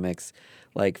read comics,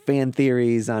 like fan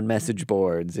theories on message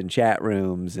boards and chat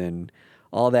rooms and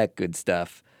all that good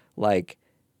stuff. Like,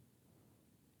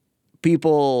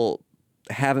 people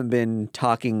haven't been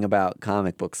talking about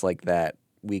comic books like that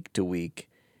week to week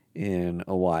in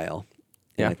a while.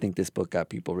 And I think this book got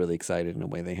people really excited in a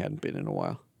way they hadn't been in a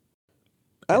while.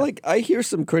 I hear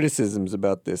some criticisms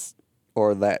about this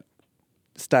or that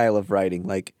style of writing.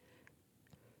 Like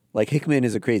Hickman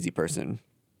is a crazy person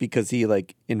because he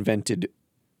like invented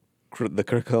the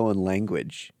Krakoan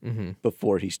language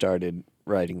before he started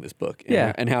writing this book.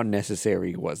 And how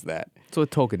necessary was that? That's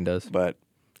what Tolkien does. But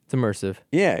it's immersive.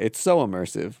 Yeah, it's so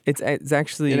immersive. It's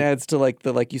actually... It adds to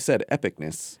like you said,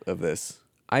 epicness of this.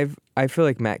 I feel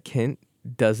like Matt Kint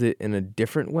does it in a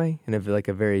different way, in a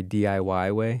very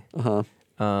DIY way.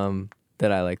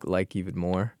 That I like even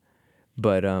more.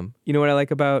 But you know what I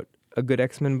like about a good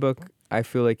X-Men book? I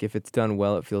feel like if it's done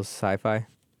well, it feels sci-fi.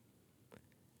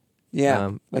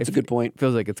 Yeah, that's a good point. It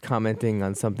feels like it's commenting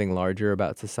on something larger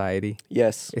about society.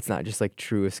 Yes. It's not just like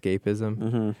true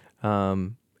escapism.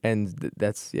 And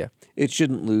that's, yeah. It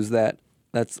shouldn't lose that.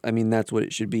 That's what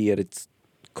it should be at its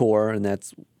core, and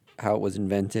that's how it was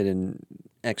invented, and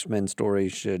X-Men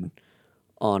stories should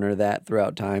honor that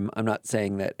throughout time. I'm not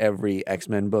saying that every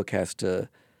X-Men book has to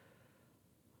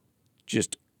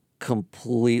just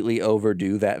completely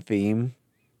overdo that theme,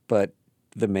 but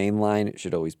the main line, it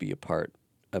should always be a part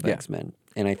of X-Men.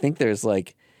 And I think there's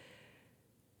like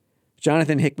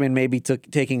Jonathan Hickman maybe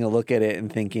taking a look at it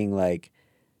and thinking like,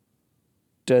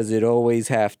 does it always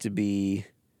have to be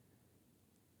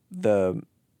the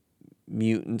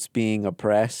mutants being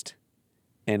oppressed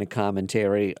and a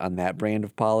commentary on that brand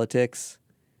of politics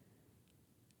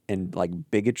and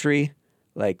like bigotry?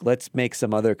 Like, let's make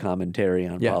some other commentary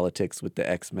on politics with the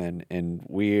X-Men, and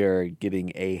we're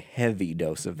getting a heavy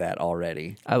dose of that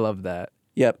already. I love that.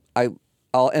 Yep.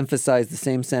 I'll emphasize the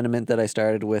same sentiment that I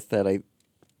started with, that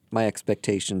my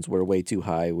expectations were way too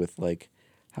high with like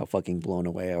how fucking blown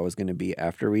away I was going to be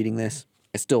after reading this.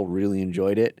 I still really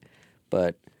enjoyed it,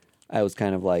 but I was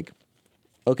kind of like,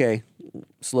 okay,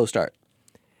 slow start.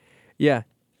 Yeah.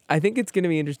 I think it's going to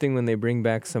be interesting when they bring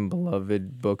back some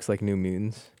beloved books like New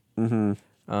Mutants.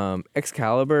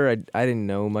 Excalibur, I didn't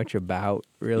know much about,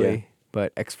 really,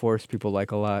 but X-Force people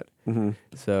like a lot.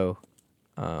 So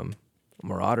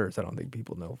Marauders, I don't think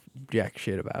people know jack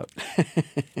shit about.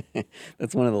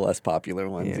 That's one of the less popular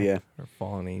ones, yeah. Or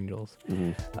Fallen Angels.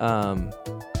 Mm-hmm.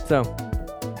 So,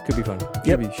 could be fun.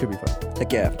 Should be fun.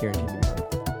 Heck yeah. Guaranteed to be fun.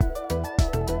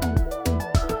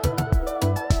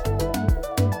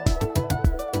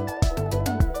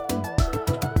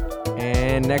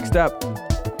 And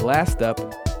last up,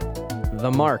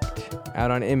 The Marked,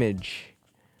 out on Image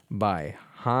by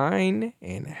Hein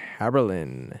and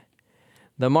Haberlin.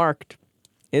 The Marked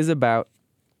is about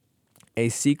a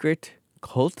secret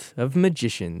cult of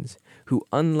magicians who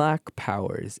unlock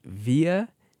powers via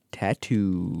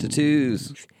tattoos.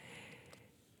 Tattoos.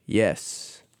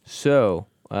 Yes. So,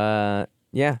 got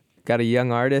a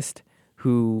young artist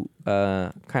who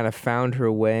kind of found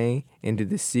her way into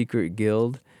the secret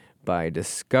guild by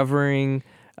discovering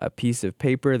a piece of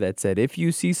paper that said, if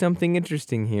you see something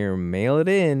interesting here, mail it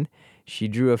in. She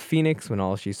drew a phoenix when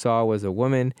all she saw was a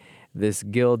woman. This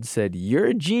guild said, you're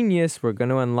a genius. We're going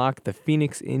to unlock the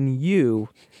phoenix in you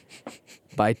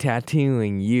by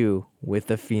tattooing you with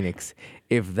the phoenix.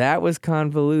 If that was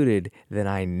convoluted, then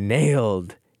I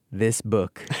nailed this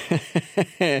book.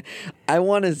 I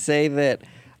want to say that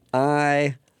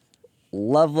I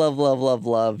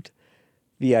loved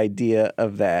the idea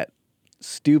of that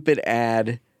stupid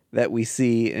ad that we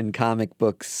see in comic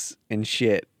books and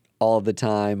shit all the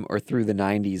time, or through the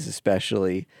 90s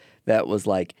especially, that was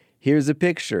like, here's a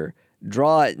picture,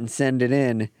 draw it and send it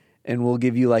in, and we'll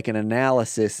give you like an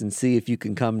analysis and see if you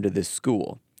can come to this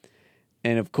school.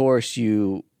 And of course,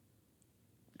 you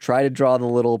try to draw the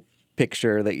little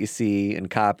picture that you see and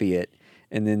copy it,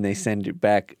 and then they send it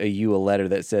back a letter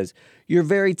that says, you're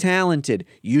very talented.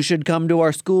 You should come to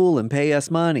our school and pay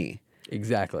us money.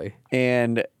 Exactly.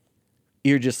 And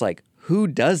you're just like, who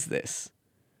does this?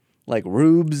 Like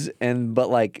rubes, but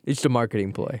like... It's just a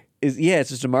marketing ploy. It's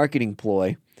just a marketing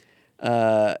ploy.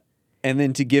 And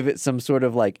then to give it some sort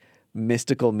of like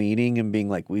mystical meaning and being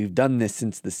like, we've done this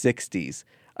since the 60s.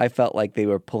 I felt like they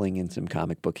were pulling in some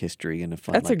comic book history and a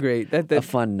fun. A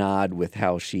fun nod with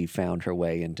how she found her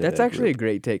way into. That's actually a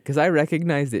great take because I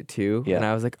recognized it too, and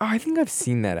I was like, oh, I think I've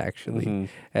seen that actually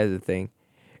as a thing.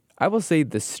 I will say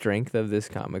the strength of this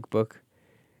comic book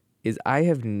is I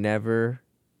have never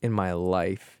in my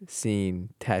life seen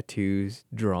tattoos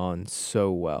drawn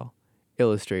so well,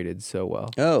 illustrated so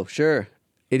well. Oh, sure.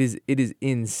 It is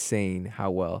insane how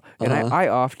well. And I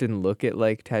often look at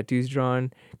like tattoos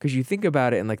drawn because you think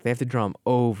about it and like they have to draw them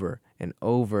over and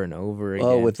over and over again.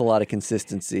 Oh, with a lot of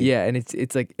consistency. Yeah, and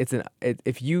it's like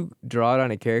if you draw it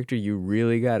on a character, you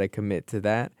really got to commit to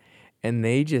that, and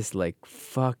they just like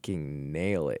fucking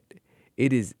nail it.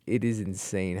 It is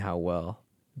insane how well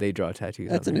they draw tattoos.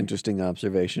 That's an interesting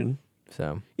observation.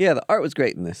 So yeah, the art was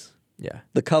great in this. Yeah,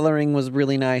 the coloring was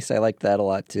really nice. I liked that a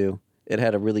lot too. It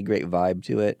had a really great vibe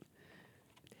to it.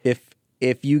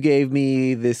 If you gave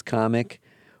me this comic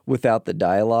without the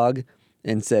dialogue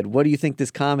and said, what do you think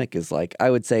this comic is like? I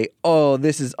would say, oh,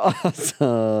 this is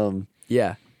awesome.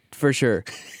 Yeah, for sure.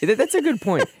 That's a good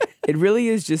point. It really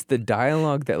is just the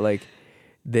dialogue that like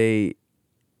they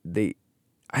and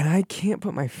I can't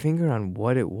put my finger on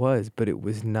what it was, but it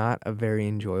was not a very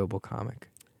enjoyable comic.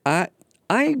 I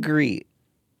agree.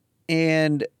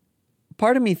 And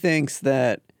part of me thinks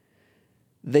that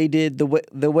they did the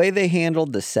way they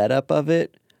handled the setup of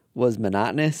it was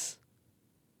monotonous.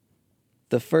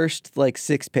 The first like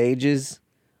 6 pages,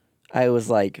 I was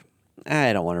like,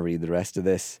 I don't want to read the rest of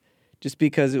this, just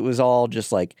because it was all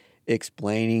just like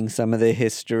explaining some of the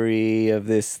history of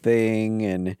this thing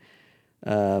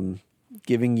and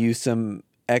giving you some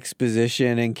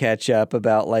exposition and catch up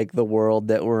about like the world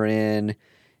that we're in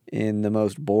the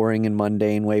most boring and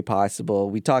mundane way possible.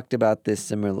 We talked about this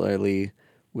similarly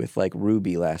with like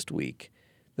Ruby last week,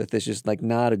 that this is like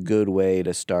not a good way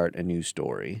to start a new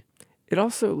story. It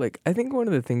also like, I think one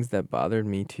of the things that bothered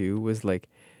me too was like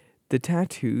the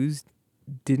tattoos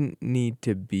didn't need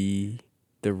to be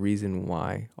the reason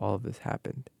why all of this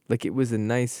happened. Like it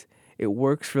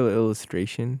works for the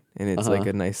illustration and it's like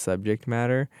a nice subject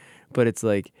matter, but it's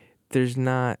like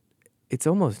it's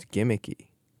almost gimmicky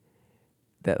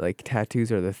that like tattoos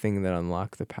are the thing that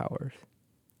unlock the powers.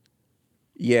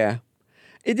 Yeah.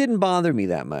 It didn't bother me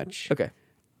that much. Okay.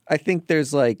 I think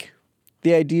there's like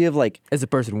the idea of like... As a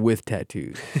person with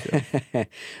tattoos. So.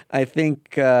 I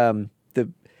think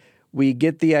we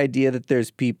get the idea that there's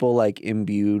people like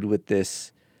imbued with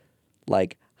this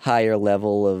like higher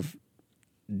level of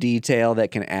detail that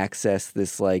can access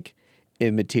this like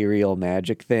immaterial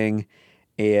magic thing,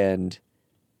 and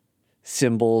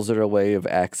symbols are a way of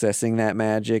accessing that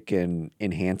magic and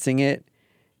enhancing it.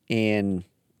 And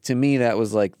to me, that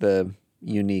was like the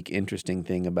unique, interesting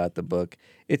thing about the book.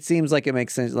 It seems like it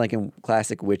makes sense, like in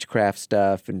classic witchcraft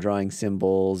stuff and drawing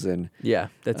symbols and Yeah,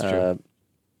 that's true.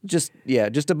 just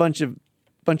a bunch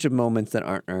of moments that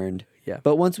aren't earned. Yeah.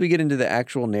 But once we get into the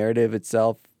actual narrative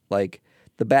itself, like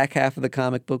the back half of the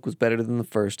comic book was better than the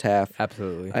first half.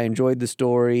 Absolutely. I enjoyed the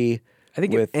story. I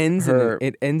think with it ends her.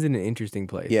 in an interesting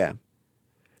place. Yeah.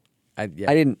 I I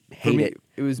didn't hate me, it.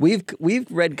 it was- we've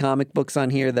read comic books on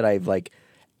here that I've like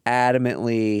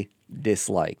adamantly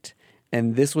disliked,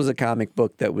 and this was a comic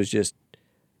book that was just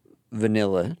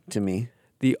vanilla to me.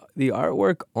 the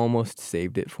artwork almost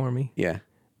saved it for me. Yeah.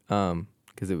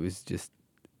 Because it was just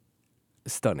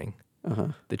stunning. Uh-huh.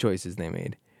 The choices they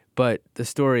made, but the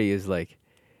story is like,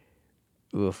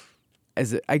 oof.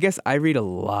 I guess I read a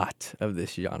lot of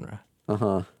this genre,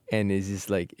 Uh-huh. and it's just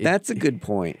like That's a good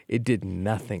point. It did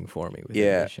nothing for me with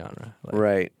Yeah. this genre. Like,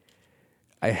 Right.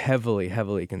 I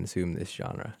heavily consume this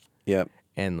genre. Yep.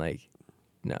 And like,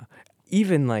 no,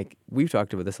 even like we've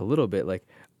talked about this a little bit. Like,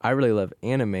 I really love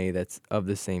anime that's of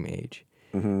the same age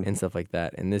and stuff like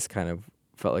that. And this kind of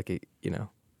felt like it,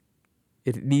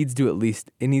 it needs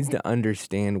to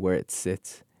understand where it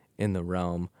sits in the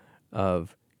realm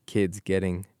of kids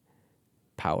getting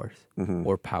powers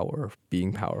or power,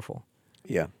 being powerful.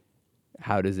 Yeah.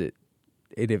 How does it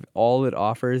if all it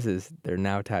offers is they're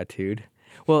now tattooed?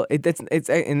 Well, that's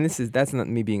not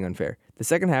me being unfair. The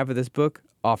second half of this book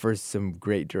offers some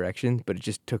great direction, but it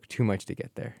just took too much to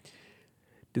get there.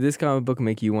 Did this comic book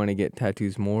make you want to get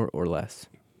tattoos more or less?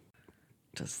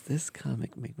 Does this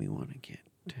comic make me want to get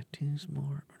tattoos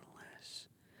more or less?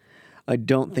 I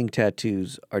don't think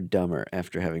tattoos are dumber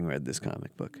after having read this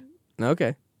comic book.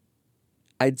 Okay.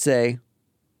 I'd say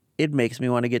it makes me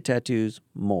want to get tattoos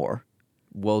more.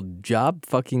 Well, job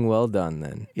fucking well done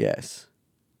then. Yes.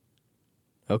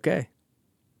 Okay.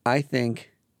 I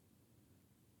think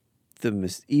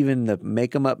even the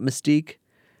make 'em up mystique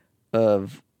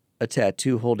of a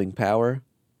tattoo holding power,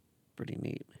 pretty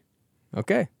neat.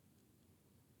 Okay.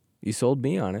 You sold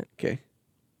me on it. Okay.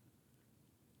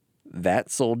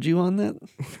 That sold you on that?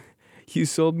 You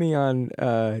sold me on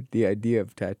the idea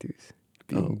of tattoos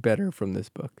being better from this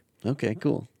book. Okay,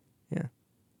 cool. Yeah.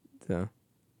 So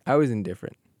I was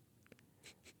indifferent.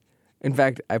 In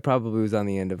fact, I probably was on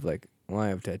the end of like, well, I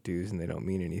have tattoos and they don't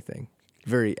mean anything.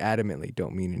 Very adamantly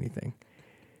don't mean anything.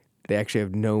 They actually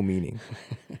have no meaning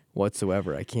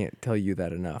whatsoever. I can't tell you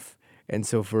that enough. And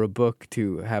so for a book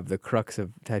to have the crux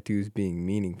of tattoos being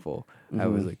meaningful, I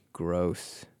was like,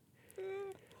 gross.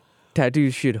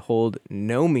 Tattoos should hold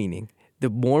no meaning. The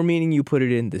more meaning you put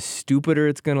it in, the stupider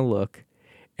it's going to look,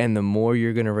 and the more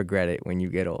you're going to regret it when you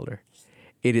get older.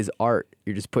 It is art.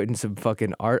 You're just putting some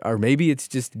fucking art, or maybe it's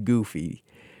just goofy.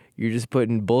 You're just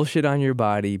putting bullshit on your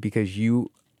body because you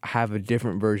have a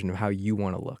different version of how you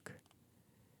want to look.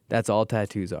 That's all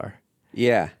tattoos are.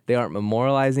 Yeah. They aren't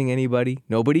memorializing anybody.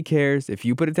 Nobody cares. If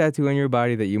you put a tattoo on your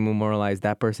body that you memorialize,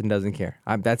 that person doesn't care.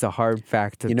 That's a hard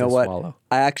fact to swallow.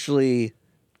 I actually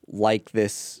like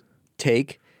this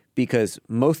take because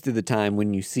most of the time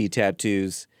when you see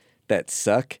tattoos that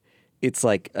suck, it's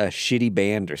like a shitty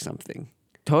band or something.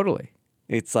 Totally.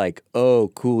 It's like, oh,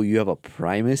 cool, you have a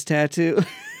Primus tattoo?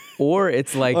 Or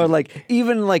it's like... Or like,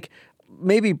 even like,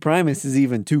 maybe Primus is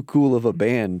even too cool of a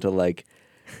band to like,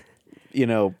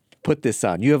 put this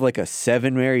on. You have like a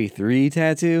 7 Mary 3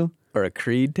 tattoo? Or a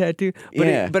Creed tattoo. But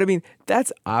Yeah. but I mean,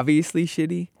 that's obviously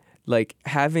shitty. Like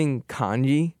having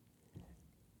kanji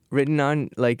written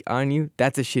on you,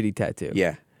 that's a shitty tattoo.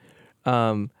 Yeah.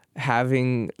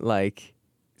 Having like,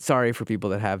 sorry for people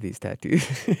that have these tattoos,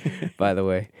 by the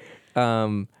way.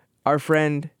 Our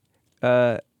friend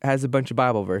has a bunch of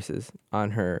Bible verses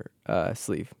on her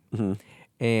sleeve,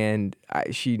 and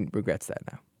she regrets that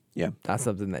now. Yeah. Not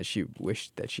something that she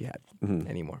wished that she had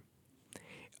anymore.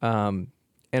 And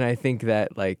I think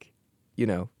that like,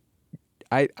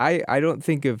 I don't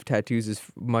think of tattoos as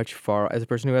as a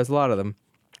person who has a lot of them,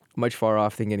 much far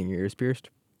off than getting your ears pierced.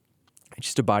 It's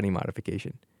just a body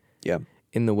modification. Yeah.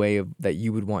 In the way of that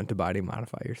you would want to body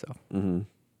modify yourself. Mm-hmm.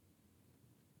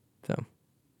 So,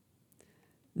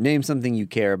 name something you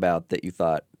care about that you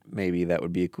thought maybe that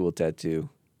would be a cool tattoo.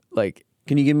 like,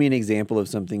 Can you give me an example of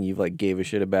something you've like gave a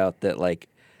shit about that like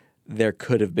there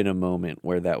could have been a moment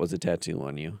where that was a tattoo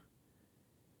on you?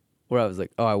 where I was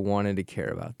like, oh, I wanted to care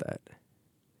about that.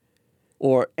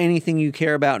 Or anything you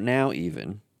care about now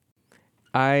even?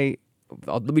 Let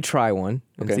me try one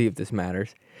and Okay. see if this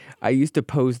matters. I used to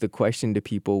pose the question to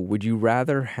people, would you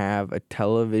rather have a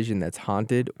television that's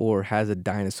haunted or has a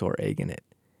dinosaur egg in it?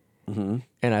 Mm-hmm.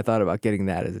 And I thought about getting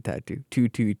that as a tattoo. Two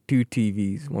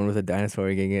TVs, one with a dinosaur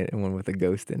egg in it and one with a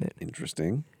ghost in it.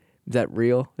 Interesting. Is that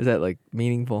real? Is that like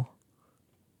meaningful?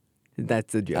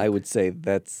 That's a joke. I would say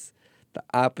that's the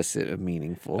opposite of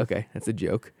meaningful. Okay, that's a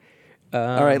joke.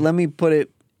 All right, let me put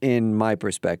it in my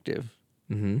perspective.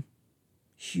 Mm-hmm.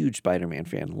 Huge Spider-Man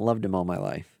fan. Loved him all my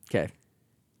life. Okay.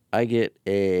 I get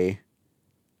a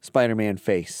Spider-Man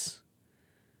face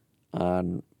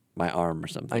on my arm or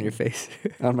something. On your face.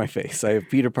 On my face. I have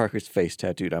Peter Parker's face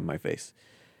tattooed on my face.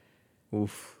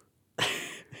 Oof.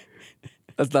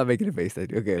 Let's not make it a face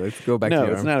tattoo. Okay, let's go back to No,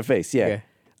 your it's arm. not a face. Yeah. Okay.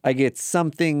 I get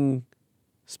something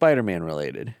Spider-Man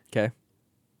related. Okay.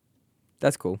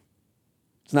 That's cool.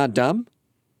 It's not dumb?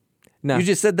 No. You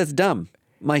just said that's dumb.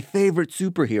 My favorite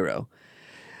superhero.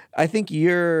 I think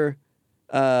your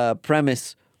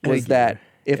premise was that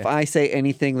if I say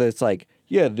anything that's like,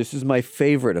 yeah, this is my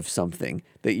favorite of something,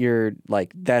 that you're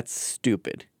like, that's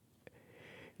stupid.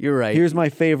 You're right. Here's my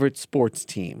favorite sports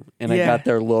team, and I Yeah. got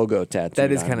their logo tattooed.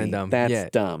 That is kind kind of dumb. That's Yeah.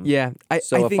 dumb. Yeah.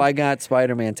 So think, if I got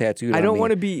Spider-Man tattooed, I don't want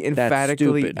want to be that's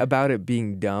emphatically stupid. about it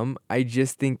being dumb. I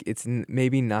just think it's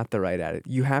maybe not the right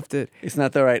attitude. You have to, It's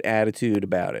not the right attitude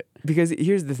about it. because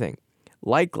here's the thing.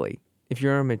 Likely, if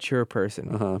you're a mature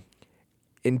person,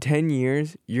 in 10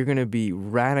 years, you're going to be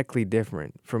radically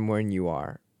different from when you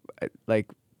are, like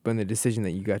when the decision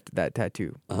that you got that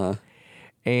tattoo.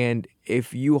 And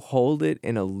if you hold it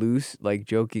in a loose, like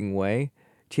joking way,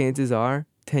 chances are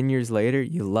 10 years later,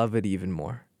 you love it even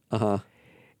more.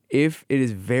 If it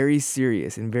is very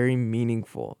serious and very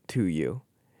meaningful to you,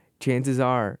 chances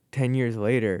are 10 years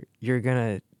later, you're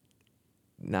going to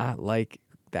not like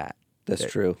that. That's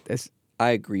true. That's, I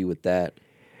agree with that.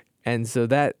 and so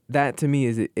that to me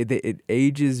is it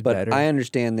ages But better. I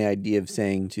understand the idea of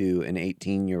saying to an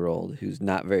 18-year-old who's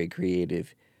not very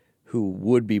creative, who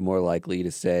would be more likely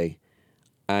to say,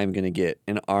 I'm going to get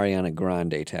an Ariana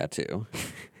Grande tattoo.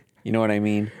 You know what I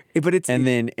mean? But it's And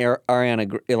then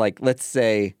Ariana, like, let's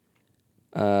say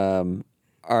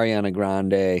Ariana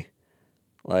Grande,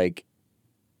 like,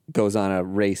 goes on a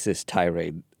racist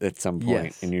tirade at some point,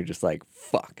 Yes. and you're just like,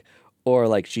 fuck. Or,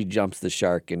 like, she jumps the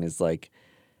shark and is like,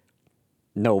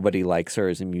 nobody likes her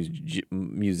as a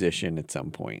musician at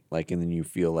some point. Like, and then you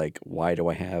feel like, why do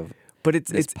I have But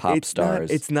it's this pop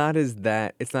stars? It's not as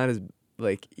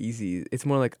like easy. It's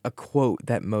more like a quote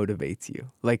that motivates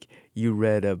you. Like you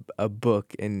read a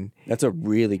book and That's a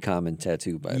really common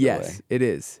tattoo, by the way. yes, it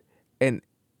is. And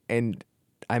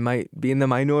I might be in the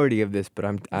minority of this, but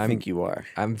I think you are.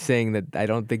 I'm saying that I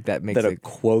don't think that makes That a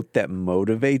quote that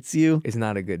motivates you? it's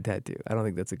not a good tattoo. I don't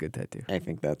think that's a good tattoo. I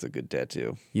think that's a good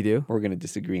tattoo. You do? We're going to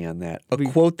disagree on that. A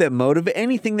quote that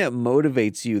anything that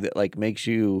motivates you, that like makes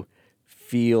you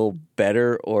feel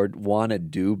better or want to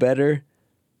do better.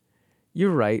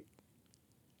 You're right.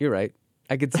 You're right.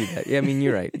 I could see that. Yeah, I mean,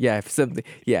 you're right. Yeah, if something.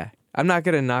 Yeah, I'm not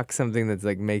gonna knock something that's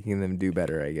like making them do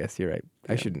better. I guess you're right.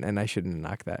 I shouldn't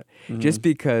knock that. Just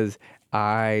because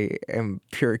I am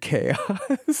pure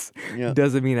chaos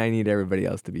doesn't mean I need everybody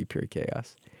else to be pure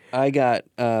chaos. I got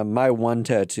my one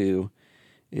tattoo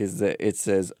is that it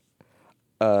says,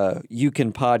 "You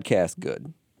can podcast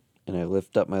good," and I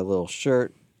lift up my little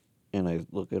shirt and I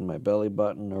look at my belly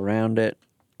button around it.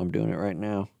 I'm doing it right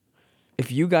now.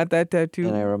 If you got that tattoo,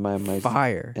 And I remind myself,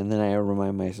 fire. and then I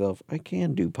remind myself, I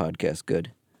can do podcast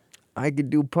good. I could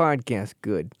do podcast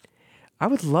good. I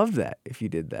would love that if you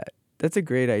did that. That's a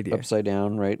great idea. Upside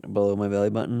down, right below my belly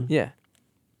button. Yeah.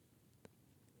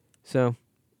 So,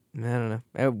 I don't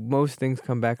know. Most things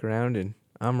come back around, and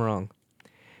I'm wrong.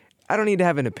 I don't need to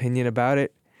have an opinion about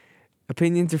it.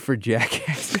 Opinions are for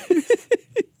jackasses.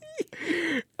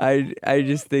 I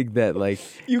just think that like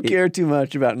You care too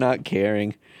much about not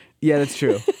caring. yeah, that's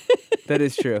true. That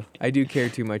is true. I do care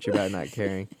too much about not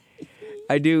caring.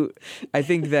 I do. I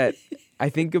think about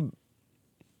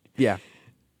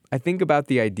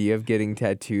the idea of getting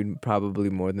tattooed probably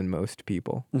more than most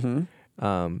people.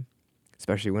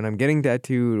 Especially when I'm getting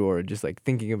tattooed or just like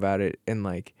thinking about it, and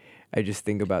like I just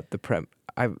think about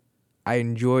I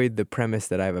enjoyed the premise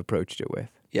that I've approached it with.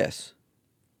 Yes.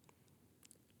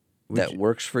 That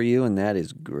works for you, and that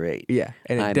is great. Yeah,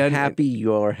 and I'm happy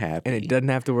you're happy. and it doesn't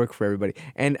have to work for everybody.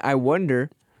 And I wonder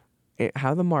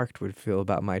how the marked would feel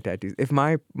about my tattoos. If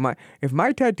my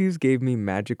tattoos gave me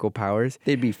magical powers,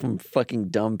 They'd be from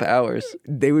fucking dumb powers.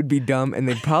 they would be dumb and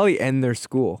they'd probably end their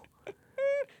school.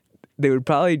 They would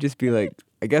probably just be like,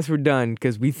 I guess we're done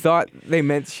because we thought they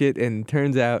meant shit and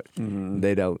turns out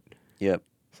they don't. Yep.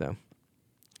 So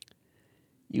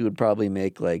You would probably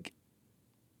make like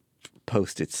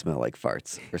Post-its smell like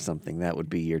farts or something. That would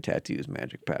be your tattoo's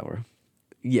magic power.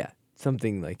 yeah,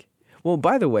 something like. Well,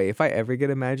 by the way, if I ever get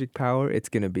a magic power, it's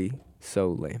gonna be so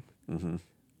lame.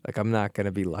 Like I'm not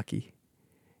gonna be lucky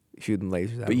shooting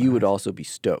lasers out. But of you my would eyes. also be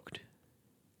stoked.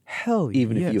 Hell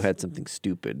Even if you yes. had something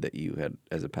stupid that you had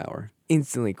as a power.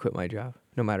 Instantly quit my job,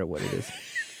 no matter what it is.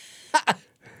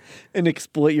 And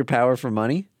exploit your power for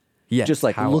money? Yes. Just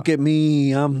like, how- look at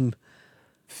me, I'm...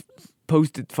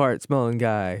 Posted fart smelling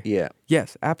guy. Yeah.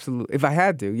 Yes, absolutely. If I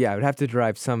had to, yeah, I would have to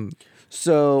derive some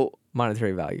So,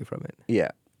 monetary value from it. yeah.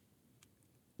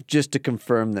 Just to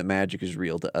confirm that magic is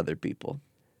real to other people.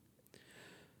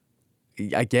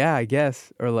 Yeah, I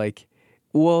guess. Or like,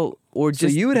 well, or So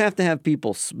just you would have to have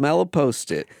people smell a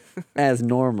Post-it as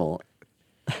normal.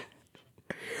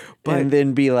 But- and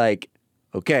then be like,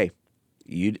 okay,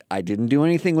 I didn't do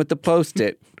anything with the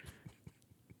Post-it.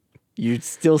 You'd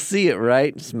still see it,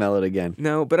 right? Smell it again.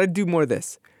 No, but I'd do more of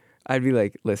this. I'd be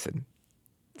like, listen,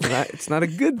 it's not a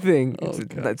good thing.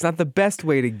 It's not the best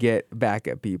way to get back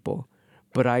at people.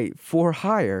 But I, for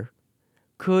hire,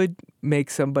 could make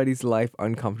somebody's life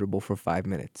uncomfortable for 5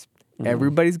 minutes.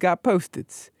 Everybody's got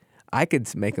Post-its. I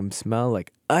could make them smell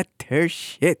like utter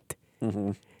shit.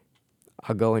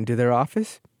 I'll go into their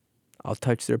office. I'll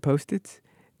touch their Post-its.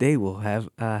 They will have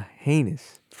a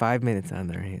heinous 5 minutes on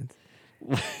their hands.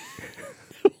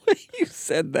 You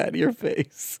said that in your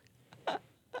face.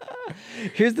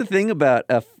 Here's the thing about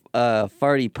a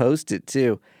farty Post-it,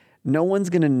 too. No one's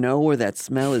going to know where that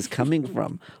smell is coming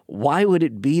from. Why would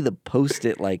it be the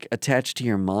Post-it, like, attached to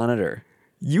your monitor?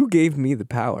 You gave me the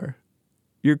power.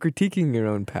 You're critiquing your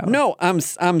own power. No, I'm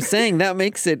saying that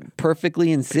makes it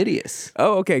perfectly insidious.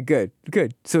 Oh, okay, good.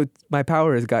 So my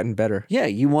power has gotten better. Yeah,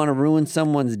 you want to ruin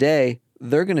someone's day,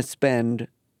 they're going to spend,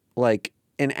 like,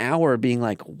 an hour being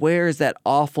like, where is that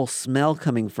awful smell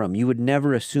coming from? You would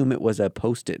never assume it was a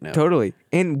Post-it note. Totally.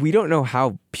 And we don't know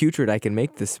how putrid I can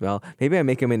make this smell. Maybe I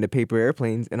make them into paper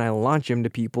airplanes and I launch them to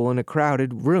people in a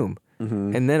crowded room.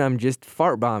 And then I'm just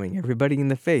fart bombing everybody in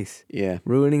the face. Yeah.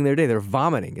 Ruining their day. They're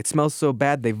vomiting. It smells so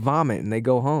bad they vomit and they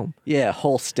go home. Yeah, a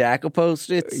whole stack of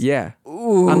Post-its. Yeah.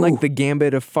 Ooh. I'm like the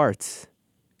gambit of farts.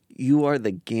 You are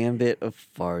the gambit of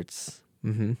farts.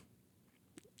 Mm-hmm.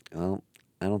 Well,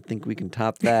 I don't think we can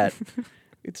top that.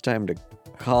 It's time to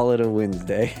call it a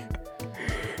Wednesday.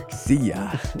 See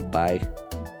ya. Bye.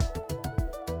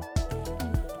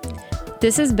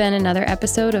 This has been another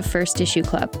episode of First Issue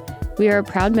Club. We are a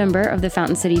proud member of the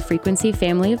Fountain City Frequency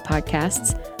family of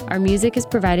podcasts. Our music is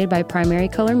provided by Primary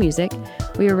Color Music.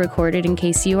 We are recorded in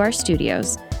KCUR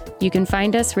Studios. You can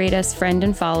find us, rate us, friend,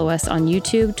 and follow us on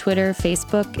YouTube, Twitter,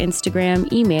 Facebook,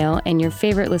 Instagram, email, and your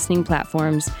favorite listening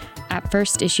platforms at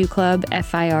First Issue Club,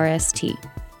 FIRST. I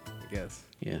guess.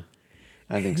 Yeah,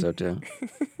 I think so too.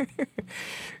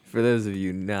 For those of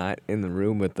you not in the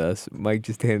room with us, Mike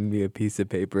just handed me a piece of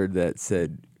paper that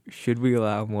said, should we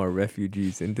allow more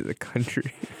refugees into the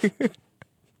country?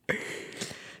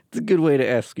 It's a good way to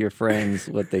ask your friends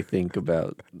what they think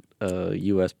about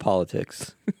U.S.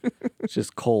 politics. It's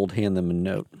just cold, hand them a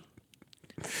note.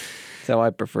 That's how I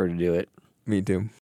prefer to do it. Me too.